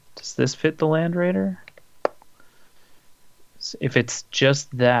 tread. Does this fit the Land Raider? If it's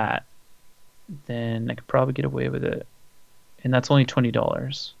just that, then I could probably get away with it. And that's only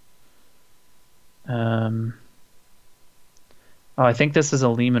 $20. Oh, I think this is a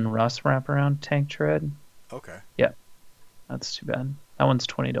Lehman Russ wraparound tank tread. Okay. Yeah, that's too bad. That one's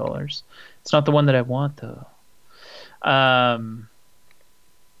 $20. It's not the one that I want though.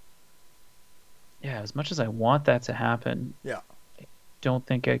 Yeah, as much as I want that to happen, Yeah. I don't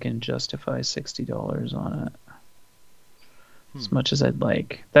think I can justify $60 on it. As much as I'd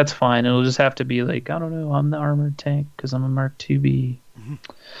like. That's fine. It'll just have to be like, I don't know, I'm the armored tank because I'm a Mark 2B.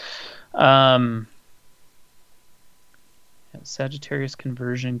 Sagittarius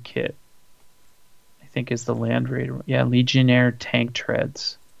conversion kit, I think, is the Land Raider. Yeah, Legionnaire tank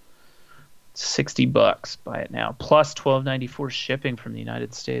treads. $60. Buy it now. Plus $12.94 shipping from the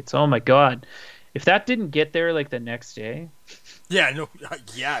United States. Oh my god. If that didn't get there like the next day. Yeah, no,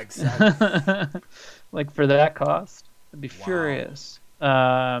 yeah, exactly. Like for that cost, I'd be furious.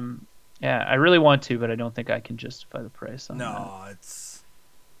 Yeah, I really want to, but I don't think I can justify the price on that. No, it's.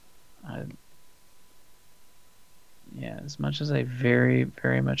 Yeah, as much as I very,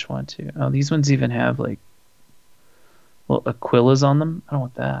 very much want to. Oh, these ones even have like Aquilas on them. I don't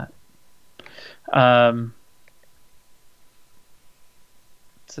want that.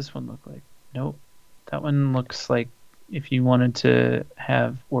 What's this one look like? Nope. That one looks like if you wanted to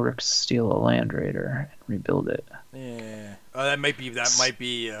have orcs steal a Land Raider and rebuild it. Yeah. That might be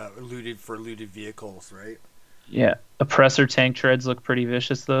looted vehicles, right? Yeah, oppressor tank treads look pretty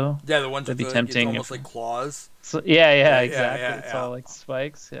vicious though. Yeah, the ones That'd with be it's tempting almost if. like claws. So, yeah, yeah, Yeah, yeah, exactly. yeah, It's yeah. all like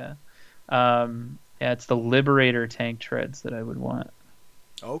spikes. Yeah. Yeah, it's the Liberator tank treads that I would want.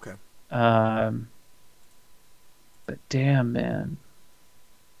 Okay. Um, but damn, man,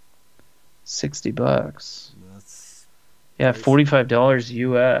 $60. That's Yeah, pricey. $45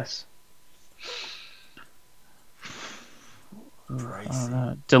 US. Ugh, I don't Pricey.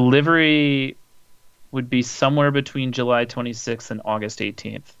 know. Delivery would be somewhere between July 26th and August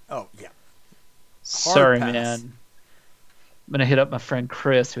 18th. Oh yeah. Hard Sorry, pass. man. I'm gonna hit up my friend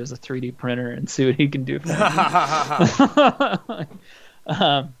Chris, who has a 3D printer, and see what he can do for me.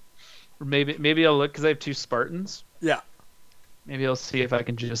 um, or maybe I'll look because I have two Spartans. Yeah. Maybe I'll see if I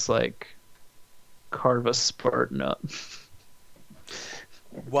can just like carve a Spartan up,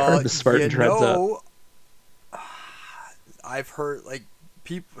 Well, carve the Spartan treads up. I've heard like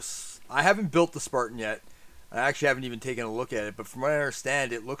people. I haven't built the Spartan yet. I actually haven't even taken a look at it, but from what I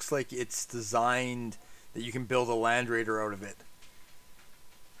understand, it looks like it's designed that you can build a Land Raider out of it.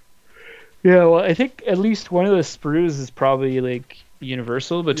 Yeah, well, I think at least one of the sprues is probably like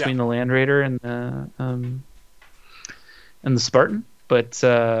universal Yeah. between the Land Raider and the Spartan. But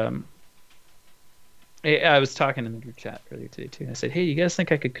I was talking in the group chat earlier today too. I said, "Hey, you guys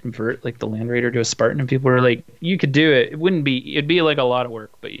think I could convert like the Land Raider to a Spartan?" And people were like, "You could do it. It wouldn't be. It'd be like a lot of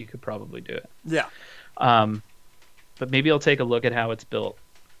work, but you could probably do it." Yeah. Um, but maybe I'll take a look at how it's built,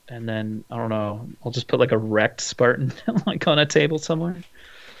 and then I don't know. I'll just put like a wrecked Spartan like on a table somewhere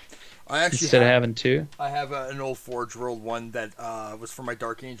I actually instead of have. having two. I have an old Forge World one that was for my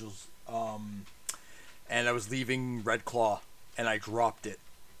Dark Angels, and I was leaving Red Claw, and I dropped it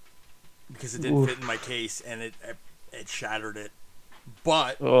because it didn't fit in Oof. my case, and it shattered it.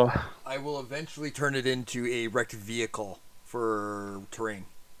 But Oh, I will eventually turn it into a wrecked vehicle for terrain.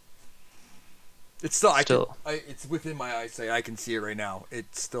 It's still still. it's within my eyesight. I can see it right now.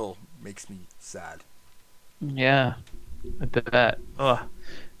 It still makes me sad. Yeah, I bet. Oh,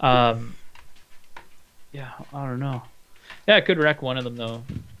 um, yeah, I don't know. Yeah, I could wreck one of them though.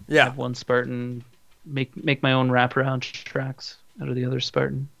 Yeah. Have one Spartan, make my own wraparound tracks out of the other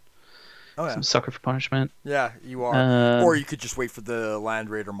Spartan. Oh yeah. Some sucker for punishment. Yeah, you are. Or Um, you could just wait for the Land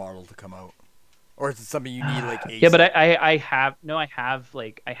Raider model to come out. Or is it something you need like yeah, but ASAP? I have no, I have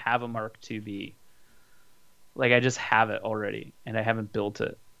a Mark 2B. Like I just have it already, and I haven't built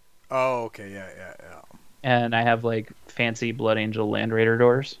it. Oh, okay. Yeah, yeah, yeah. And I have like fancy Blood Angel Land Raider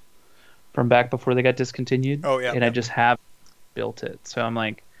doors from back before they got discontinued, Oh, yeah, and I yeah. just have built it. So I'm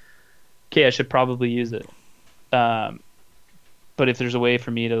like, okay, I should probably use it. Um, but if there's a way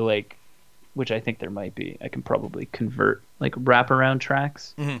for me to like, which I think there might be, I can probably convert like wraparound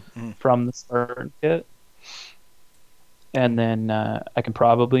tracks Mm-hmm. from the Spartan kit, and then I can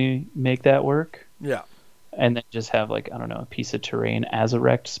probably make that work, Yeah. and then just have like I don't know a piece of terrain as a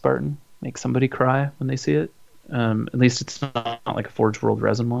wrecked Spartan, make somebody cry when they see it. At least it's not like a Forge World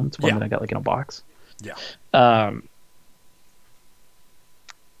resin one; it's one Yeah. that I got like in a box. Yeah. Um,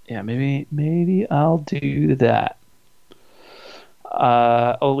 yeah, maybe I'll do that.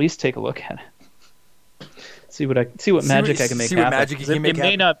 I'll at least take a look at it. See what magic I can make See what happen. magic you 'Cause can it make may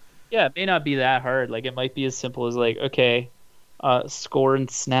happen. not, yeah, it may not be that hard. Like it might be as simple as like, okay, score and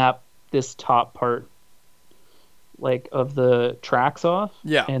snap this top part like of the tracks off,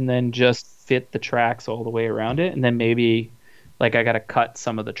 Yeah. and then just fit the tracks all the way around it, and then maybe like I gotta cut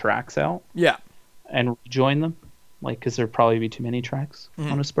some of the tracks out Yeah. and rejoin them, like because there'd probably be too many tracks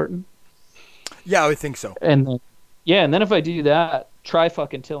Mhm. on a Spartan. Yeah, I would think so. And then, yeah, and then if I do that, try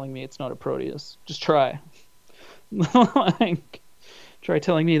fucking telling me it's not a Proteus. Just try. Like, try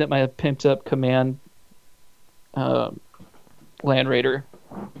telling me that my pimped up command uh, Land Raider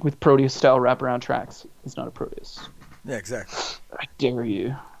with Proteus style wraparound tracks is not a Proteus. Yeah, exactly. I dare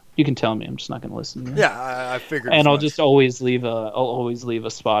you. You can tell me. I'm just not going to listen to you. Yeah, I figured as And I'll much. just always leave a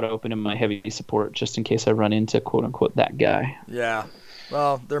spot open in my heavy support just in case I run into quote unquote that guy. Yeah.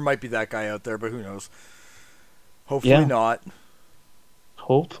 Well, there might be that guy out there, but who knows? Hopefully Yeah. not.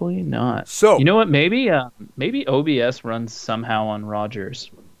 Hopefully not. So, You know what? Maybe OBS runs somehow on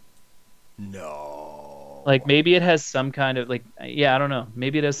Rogers. no. Like maybe it has some kind of like yeah, I don't know.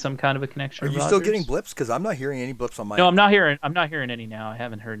 Maybe it has some kind of a connection Are to you still getting Rogers. blips? Because I'm not hearing any blips on my No, end. I'm not hearing any now. I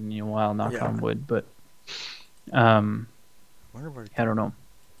haven't heard any in a while, knock Yeah. on wood, but um Wonder what I don't know.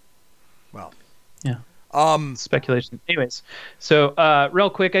 Well, Yeah. Speculation. Anyways, so real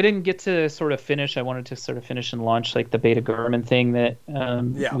quick, I didn't get to sort of finish. I wanted to sort of finish and launch like the Beta Garmin thing that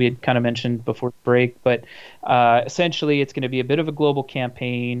Yeah. we had kind of mentioned before the break. But essentially, it's going to be a bit of a global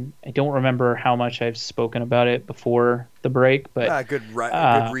campaign. I don't remember how much I've spoken about it before the break, but A good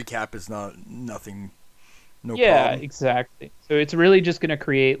recap is nothing, no yeah, problem. exactly. So it's really just going to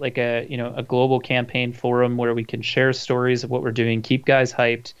create like a global campaign forum where we can share stories of what we're doing, keep guys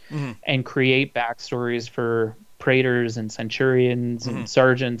hyped, Hmm. and create backstories for praetors and centurions Hmm. and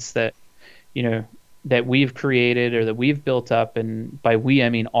sergeants that, you know, that we've created or that we've built up. And by we, I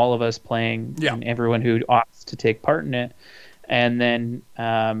mean all of us playing Yeah. and everyone who opts to take part in it. And then,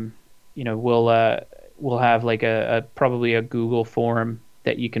 we'll have like a probably a Google form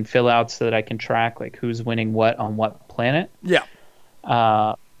that you can fill out so that I can track like who's winning what on what planet. Yeah.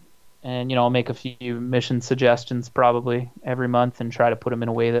 Uh, and I'll make a few mission suggestions probably every month and try to put them in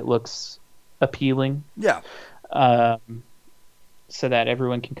a way that looks appealing, Yeah. um, so that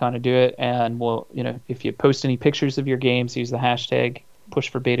everyone can kind of do it. And we'll, if you post any pictures of your games, use the hashtag push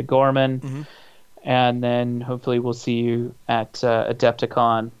for Beta Gorman, Hmm. and then hopefully we'll see you at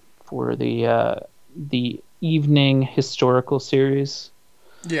Adepticon for the evening historical series,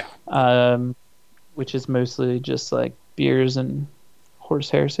 Yeah. um, which is mostly just like beers and Horus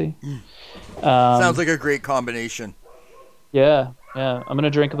Heresy. Sounds Um, like a great combination. yeah, yeah. I'm gonna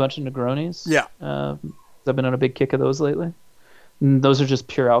drink a bunch of Negronis. Yeah. I've been on a big kick of those lately. And those are just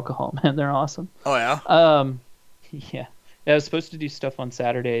pure alcohol, man. They're awesome. Oh yeah. Um, yeah. Yeah, I was supposed to do stuff on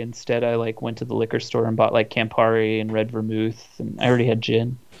Saturday. Instead, I like went to the liquor store and bought like Campari and red vermouth, and I already had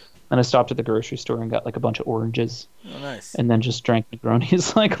gin. And I stopped at the grocery store and got like a bunch of oranges, Oh nice. and then just drank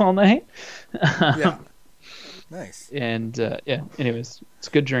Negronis like all night. Yeah. Nice. And yeah, anyways, it's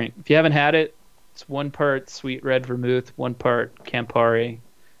a good drink. If you haven't had it, it's 1 part sweet red vermouth, 1 part Campari,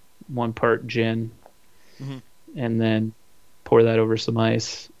 1 part gin, Hmm. and then pour that over some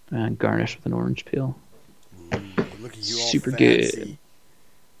ice and garnish with an orange peel. Ooh, look at you all Super fancy. good.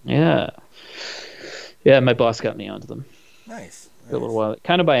 Yeah. Yeah, my boss got me onto them Nice. for a little Nice. while.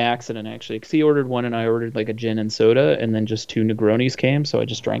 Kind of by accident, actually, because he ordered one and I ordered like a gin and soda, and then just 2 Negronis came, so I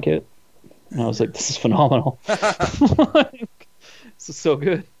just drank it. And I was like, this is phenomenal. Like, this is so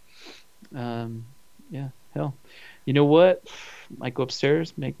good. Yeah, hell. You know what? Might go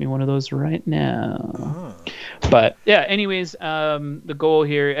upstairs, make me one of those right now. Oh. But yeah, anyways, the goal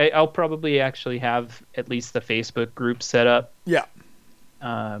here, I'll probably actually have at least the Facebook group set up, Yeah.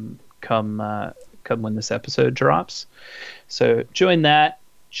 come when this episode drops. So join that,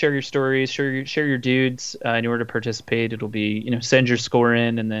 share your stories, share your dudes. In order to participate, it'll be send your score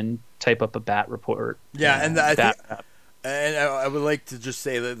in and then type up a bat report. Yeah, and I think, Bat, and I would like to just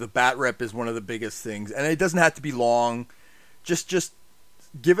say that the bat rep is one of the biggest things, and it doesn't have to be long. Just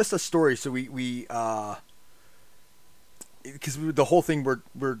give us a story, so we because the whole thing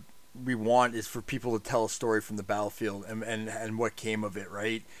we want is for people to tell a story from the battlefield and what came of it,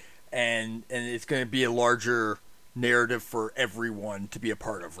 right? And it's going to be a larger narrative for everyone to be a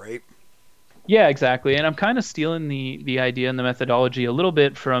part of, right? Yeah, exactly. And I'm kind of stealing the idea and the methodology a little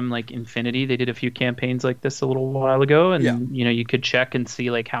bit from like Infinity. They did a few campaigns like this a little while ago, Yeah. and you could check and see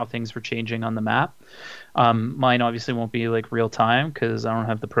like how things were changing on the map. Mine obviously won't be like real time because I don't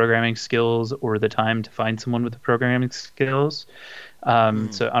have the programming skills or the time to find someone with the programming skills.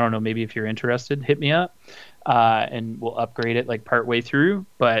 So I don't know. Maybe if you're interested, hit me up, and we'll upgrade it like part way through.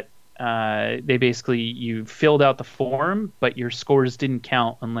 But they basically you filled out the form, but your scores didn't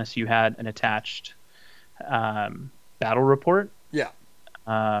count unless you had an attached battle report. Yeah.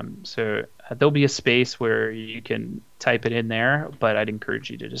 So there'll be a space where you can type it in there, but I'd encourage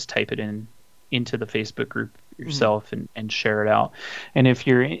you to just type it into the Facebook group yourself and share it out. And if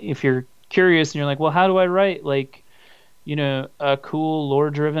you're curious and you're like, well, how do I write like a cool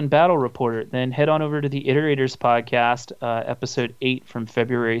lore-driven battle report, then head on over to the Iterators podcast, episode 8 from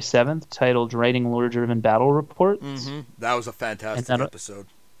February 7th, titled "Writing Lore-Driven Battle Reports." Mm-hmm. That was a fantastic episode.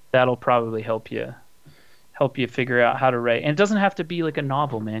 That'll probably help you figure out how to write. And it doesn't have to be like a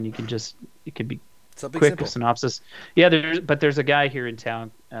novel, man. It could be Something quick simple. synopsis. Yeah, there's a guy here in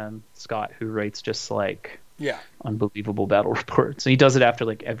town, Scott, who writes just like unbelievable battle reports. And he does it after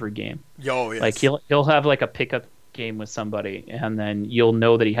like every game. Yo, yes. Like he'll have like a pickup game with somebody, and then you'll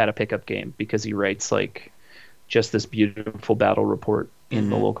know that he had a pickup game because he writes like just this beautiful battle report in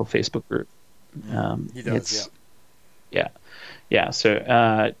the local Facebook group. He does, yeah. So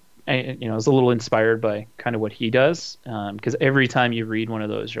I was a little inspired by kind of what he does, because every time you read one of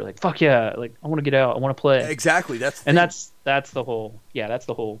those, you're like, fuck yeah, like I want to get out, I want to play. Exactly, that's the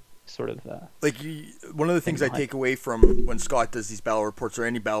whole sort of like one of the things I take away from when Scott does these battle reports or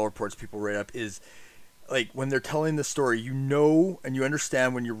any battle reports people write up is like when they're telling the story, you know, and you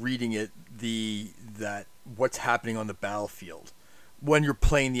understand when you're reading it that what's happening on the battlefield when you're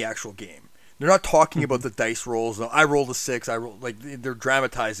playing the actual game. They're not talking about Mhm. the dice rolls. I rolled a 6. I rolled, like, they're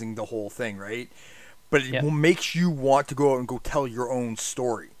dramatizing the whole thing, right? But it Yeah. makes you want to go out and go tell your own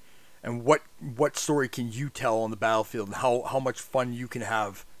story. And what story can you tell on the battlefield, and how much fun you can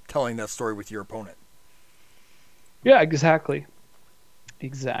have telling that story with your opponent. Yeah, exactly.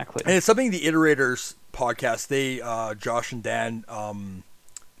 Exactly. And it's something the Iterators podcast, they Josh and Dan,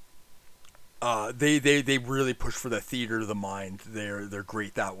 they really push for the theater of the mind. They're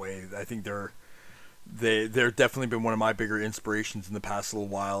great that way. I think they're definitely been one of my bigger inspirations in the past little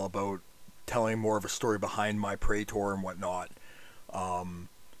while about telling more of a story behind my Praetor and whatnot.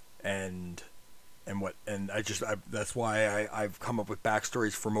 And that's why I've come up with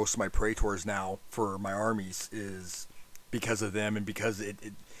backstories for most of my Praetors now for my armies, is because of them, and because it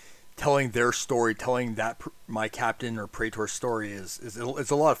telling their story, telling that my captain or Praetor story it's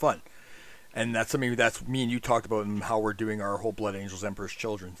a lot of fun. And that's something that's me and you talked about in how we're doing our whole Blood Angels Emperor's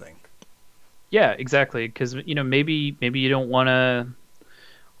Children thing. Yeah, exactly. Because maybe you don't want to,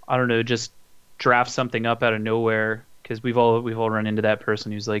 I don't know, just draft something up out of nowhere. Because we've all run into that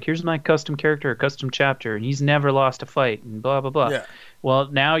person who's like, here's my custom character, custom chapter, and he's never lost a fight, and blah blah blah. Yeah. Well,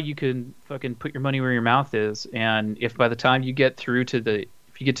 now you can fucking put your money where your mouth is, and if by the time you get through to the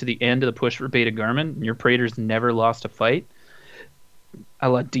if you get to the end of the push for Beta Garmin, and your Praetor's never lost a fight, I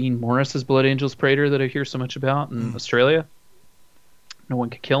let Dean Morris's Blood Angels Praetor that I hear so much about in Australia. No one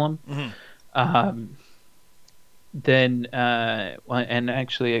could kill him. Mm-hmm. Um, then and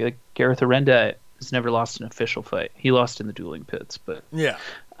actually Gareth Arenda has never lost an official fight. He lost in the dueling pits, but Yeah.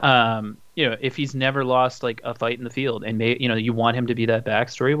 if he's never lost like a fight in the field, and you want him to be that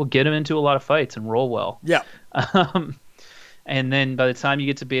backstory, well, get him into a lot of fights and roll well. Yeah. Um, and then by the time you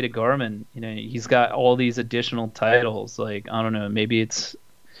get to Beta Garmin, he's got all these additional titles. Like, I don't know, maybe it's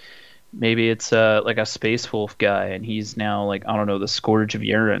like a Space Wolf guy, and he's now like, I don't know, the Scourge of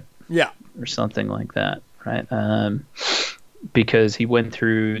Urant. Yeah. Or something like that, right? Because he went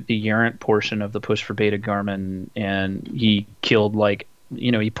through the Urant portion of the push for Beta Garmin, and he killed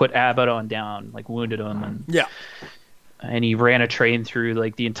he put Abaddon down, like wounded him, and he ran a train through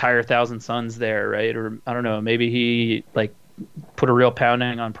like the entire Thousand Suns there, right? Or I don't know, maybe he like put a real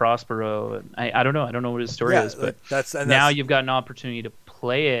pounding on Prospero. I don't know what his story is, but now you've got an opportunity to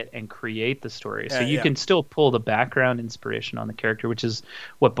play it and create the story, so you can still pull the background inspiration on the character, which is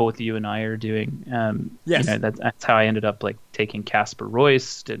what both you and I are doing. Yes. That's how I ended up like taking Casper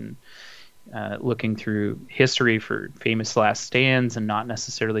Royst and looking through history for famous last stands, and not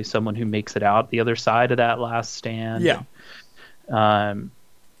necessarily someone who makes it out the other side of that last stand. Yeah.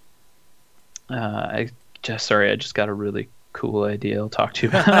 I just got a really cool idea I'll talk to you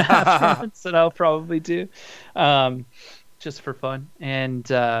about afterwards that I'll probably do just for fun. And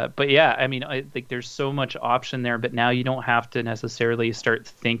but yeah, I mean, I think there's so much option there, but now you don't have to necessarily start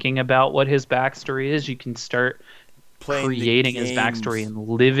thinking about what his backstory is. You can start creating his backstory and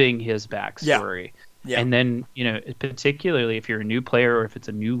living his backstory. Yeah. And then, particularly if you're a new player or if it's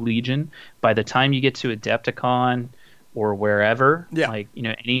a new legion, by the time you get to Adepticon or wherever,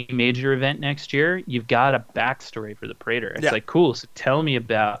 any major event next year, you've got a backstory for the Praetor. It's like, cool. So tell me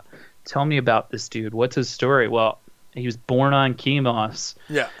about this dude. What's his story? Well, he was born on Chemos.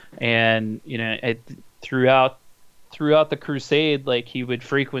 Yeah. And, throughout the Crusade, like, he would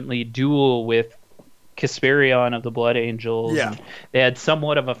frequently duel with Casperion of the Blood Angels. Yeah. And they had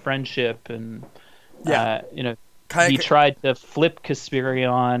somewhat of a friendship, and, he tried to flip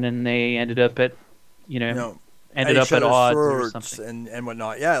Casperion, and they ended up at, ended up at odds or something, and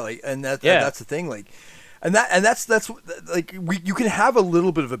whatnot. Yeah, like, and that's the thing, like, that's like, you can have a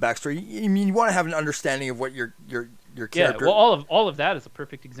little bit of a backstory. I mean, you want to have an understanding of what your character. Yeah, well, all of that is a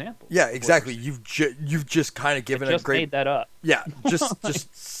perfect example. Yeah, exactly. You've just kind of given a great. Made that up. Yeah,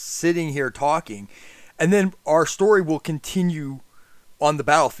 just sitting here talking, and then our story will continue on the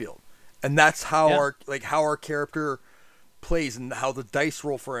battlefield, and that's how our character plays, and how the dice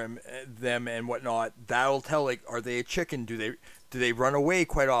roll for them and whatnot. That'll tell, like, are they a chicken? Do they run away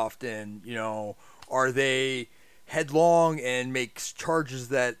quite often? Are they headlong and make charges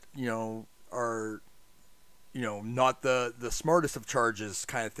that are not the smartest of charges,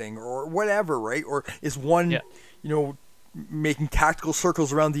 kind of thing, or whatever, right? Or is one making tactical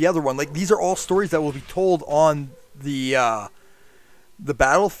circles around the other one? Like, these are all stories that will be told on the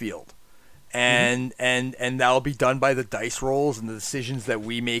battlefield. And that'll be done by the dice rolls and the decisions that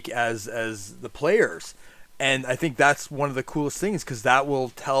we make as the players. And I think that's one of the coolest things, because that will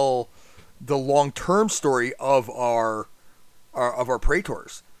tell the long-term story of our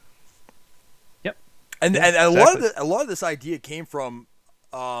Praetors. Yep. And Yeah, and exactly. a lot of this idea came from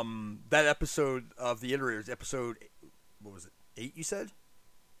that episode of the Iterators, episode, what was it, 8 you said?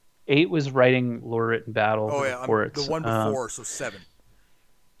 8 was writing lore written battle, the Oh yeah, the reports. one before, so 7.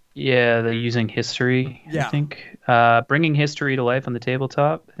 Yeah, they're using history, I Yeah, think. Bringing history to life on the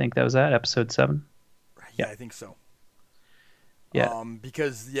tabletop. I think that was that, episode 7. yeah, Yeah, I think so. yeah,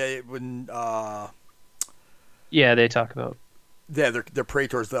 Because when yeah. They talk about. yeah, their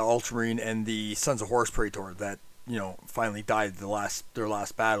praetors, the Ultramarine and the Sons of Horus praetor that finally died their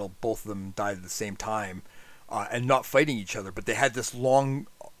last battle. Both of them died at the same time, and not fighting each other, but they had this long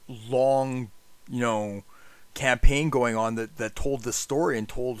campaign going on that told the story and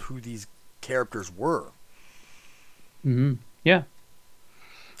told who these characters were. Yeah,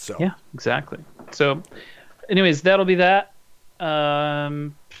 So yeah, exactly. So, anyways, that'll be that.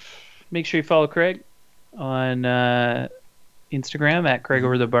 Um, Make sure you follow Craig on Instagram at Craig mhm.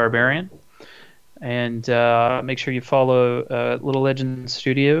 over the Barbarian. And make sure you follow Little Legend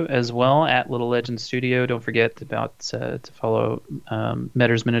Studio as well at Little Legend Studio. Don't forget about to follow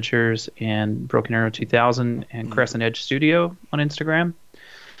Metters Miniatures and Broken Arrow 2000 and Mhm. Crescent Edge Studio on Instagram.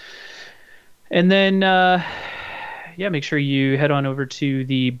 And then, yeah, make sure you head on over to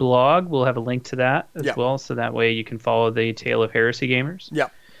the blog. We'll have a link to that as Yeah, well. So that way you can follow the Tale of Heresy Gamers. yeah.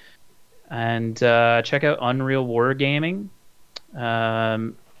 And check out Unreal Wargaming.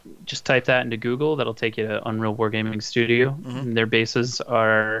 Um, just type that into Google. That'll take you to Unreal Wargaming Studio. Hmm. And their bases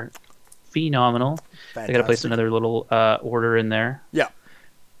are phenomenal. I got to place Fantastic. another little order in there Yeah,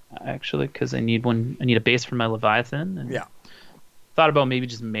 actually because I need one. I need a base for my Leviathan, and yeah. thought about maybe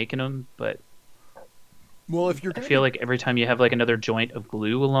just making them, but Well, if you're I gonna feel be, like every time you have like another joint of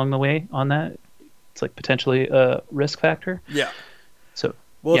glue along the way on that, it's like potentially a risk factor. yeah. So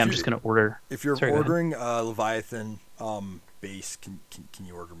Well, yeah, I'm just gonna order. if you're Sorry, go ahead. ordering Leviathan base, can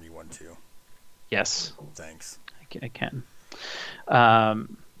you order me one too? Yes, Thanks. I can.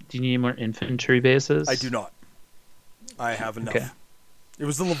 Do you need more infantry I do bases? not. I have Okay. enough. It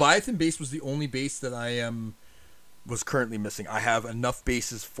was the Leviathan base was the only base that I was currently missing. I have enough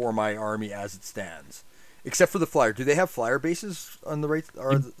bases for my army as it stands, except for the flyer. Do they have flyer bases on the right?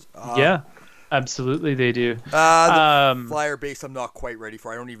 Yeah, absolutely they do. The Um, flyer base I'm not quite ready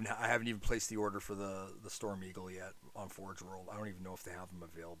for. I haven't even placed the order for the Storm Eagle yet on Forge World. I don't even know if they have them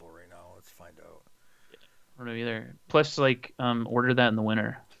available right now. Let's find out. I don't know either. Plus, like, order that in the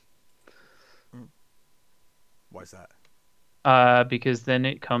winter. Hmm. Why is that? Because then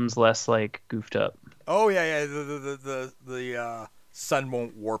it comes less like goofed up. Oh yeah, yeah. The sun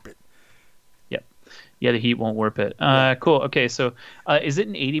won't warp it. Yep. Yeah, the heat won't warp it. Yeah, Cool. Okay, so is it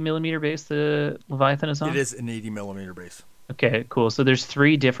an 80 millimeter base the Leviathan is it on? is an 80 millimeter base. Okay, cool. So there's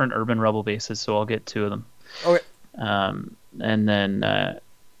 3 different urban rubble bases, so I'll get 2 of them. Okay.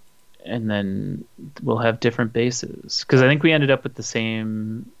 And then we'll have different bases because I think we ended up with the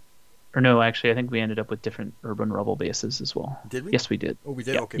same. Or no, actually, I think we ended up with different urban rubble bases as well. Did we? Yes, we did. Oh, we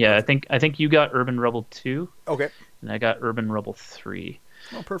did. Yeah, Okay, yeah. perfect. I think you got urban rubble 2, Okay. and I got urban rubble 3.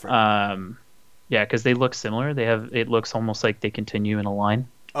 Oh, perfect. Yeah, because they look similar. It looks almost like they continue in a line.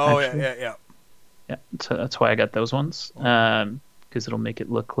 Oh yeah, Actually, yeah, yeah. yeah. So that's why I got those ones. Oh, Because it'll make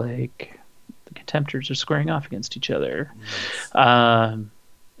it look like the contemptors are squaring off against each other. nice.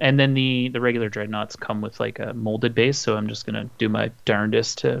 And then the regular dreadnoughts come with like a molded base, so I'm just gonna do my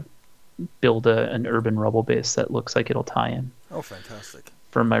darndest to build an urban rubble base that looks like it'll tie in Oh, fantastic.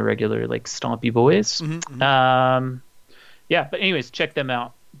 for my regular like stompy boys. Mm-hmm. Yeah, but anyways, check them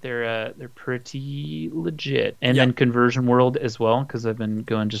out. They're pretty legit. And Yeah. then Conversion World as well, because I've been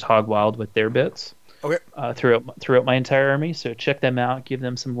going just hog wild with their bits Okay. throughout my entire army. So check them out, give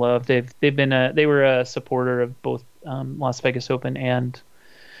them some love. They were a supporter of both Las Vegas Open and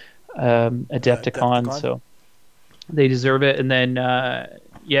Adepticon, Adepticon. so they deserve it. And then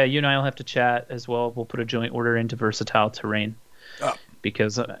yeah, you and I will have to chat as well. We'll put a joint order into Versatile Terrain Oh.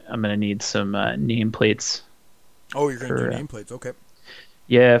 because I'm gonna need some nameplates. Oh, you're gonna do For nameplates. Okay.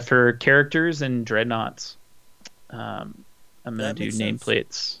 yeah, for characters and dreadnoughts. I'm gonna That do makes sense.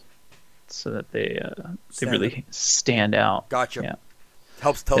 nameplates so that they Stand really stand out. Gotcha. Yeah,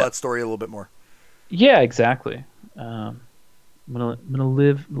 Helps tell yeah, that story a little bit more. yeah, exactly. I'm gonna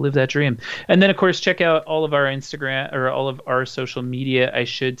live that dream, and then of course check out all of our Instagram or all of our social media. I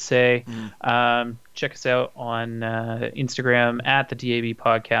should say, Mm. check us out on Instagram at the DAB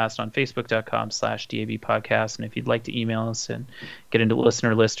Podcast, on Facebook.com/DAB Podcast, and if you'd like to email us and get into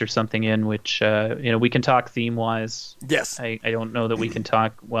listener list or something in which we can talk theme wise. Yes. I don't know that we can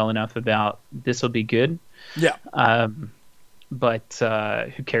talk well enough about this will be good. Yeah. But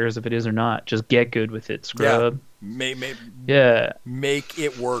who cares if it is or not? Just get good with it, Yeah. scrub. Make Yeah. make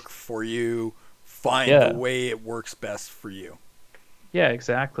it work for you find the Yeah. way it works best for you. Yeah,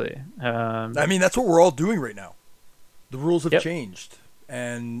 exactly. I mean, that's what we're all doing right now. The rules have Yep. changed,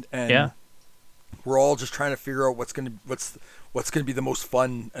 and Yeah. we're all just trying to figure out what's gonna be the most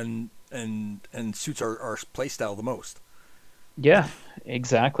fun and suits our play style the most. Yeah,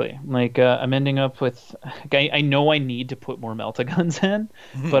 exactly. Like I'm ending up with like, I know I need to put more meltaguns in,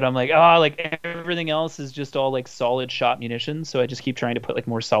 but I'm like, oh, like everything else is just all like solid shot munitions, so I just keep trying to put like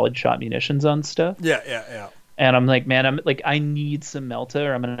more solid shot munitions on stuff. Yeah, yeah, yeah. And I'm like, man, I'm like I need some melta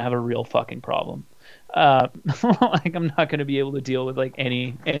or I'm gonna have a real fucking problem. Like I'm not gonna be able to deal with like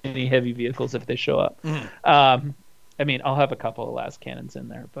any heavy vehicles if they show up. Mhm. Um, I mean, I'll have a couple of last cannons in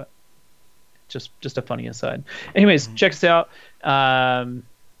there, but just a funny aside. Anyways, Mhm. check us out.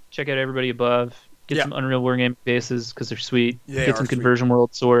 Check out everybody above. Get Yeah, some Unreal Wargame bases because they're sweet. they Get are some sweet. Conversion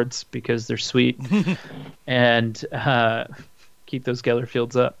World swords because they're sweet. And keep those Geller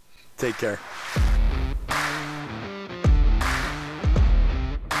fields up. Take care.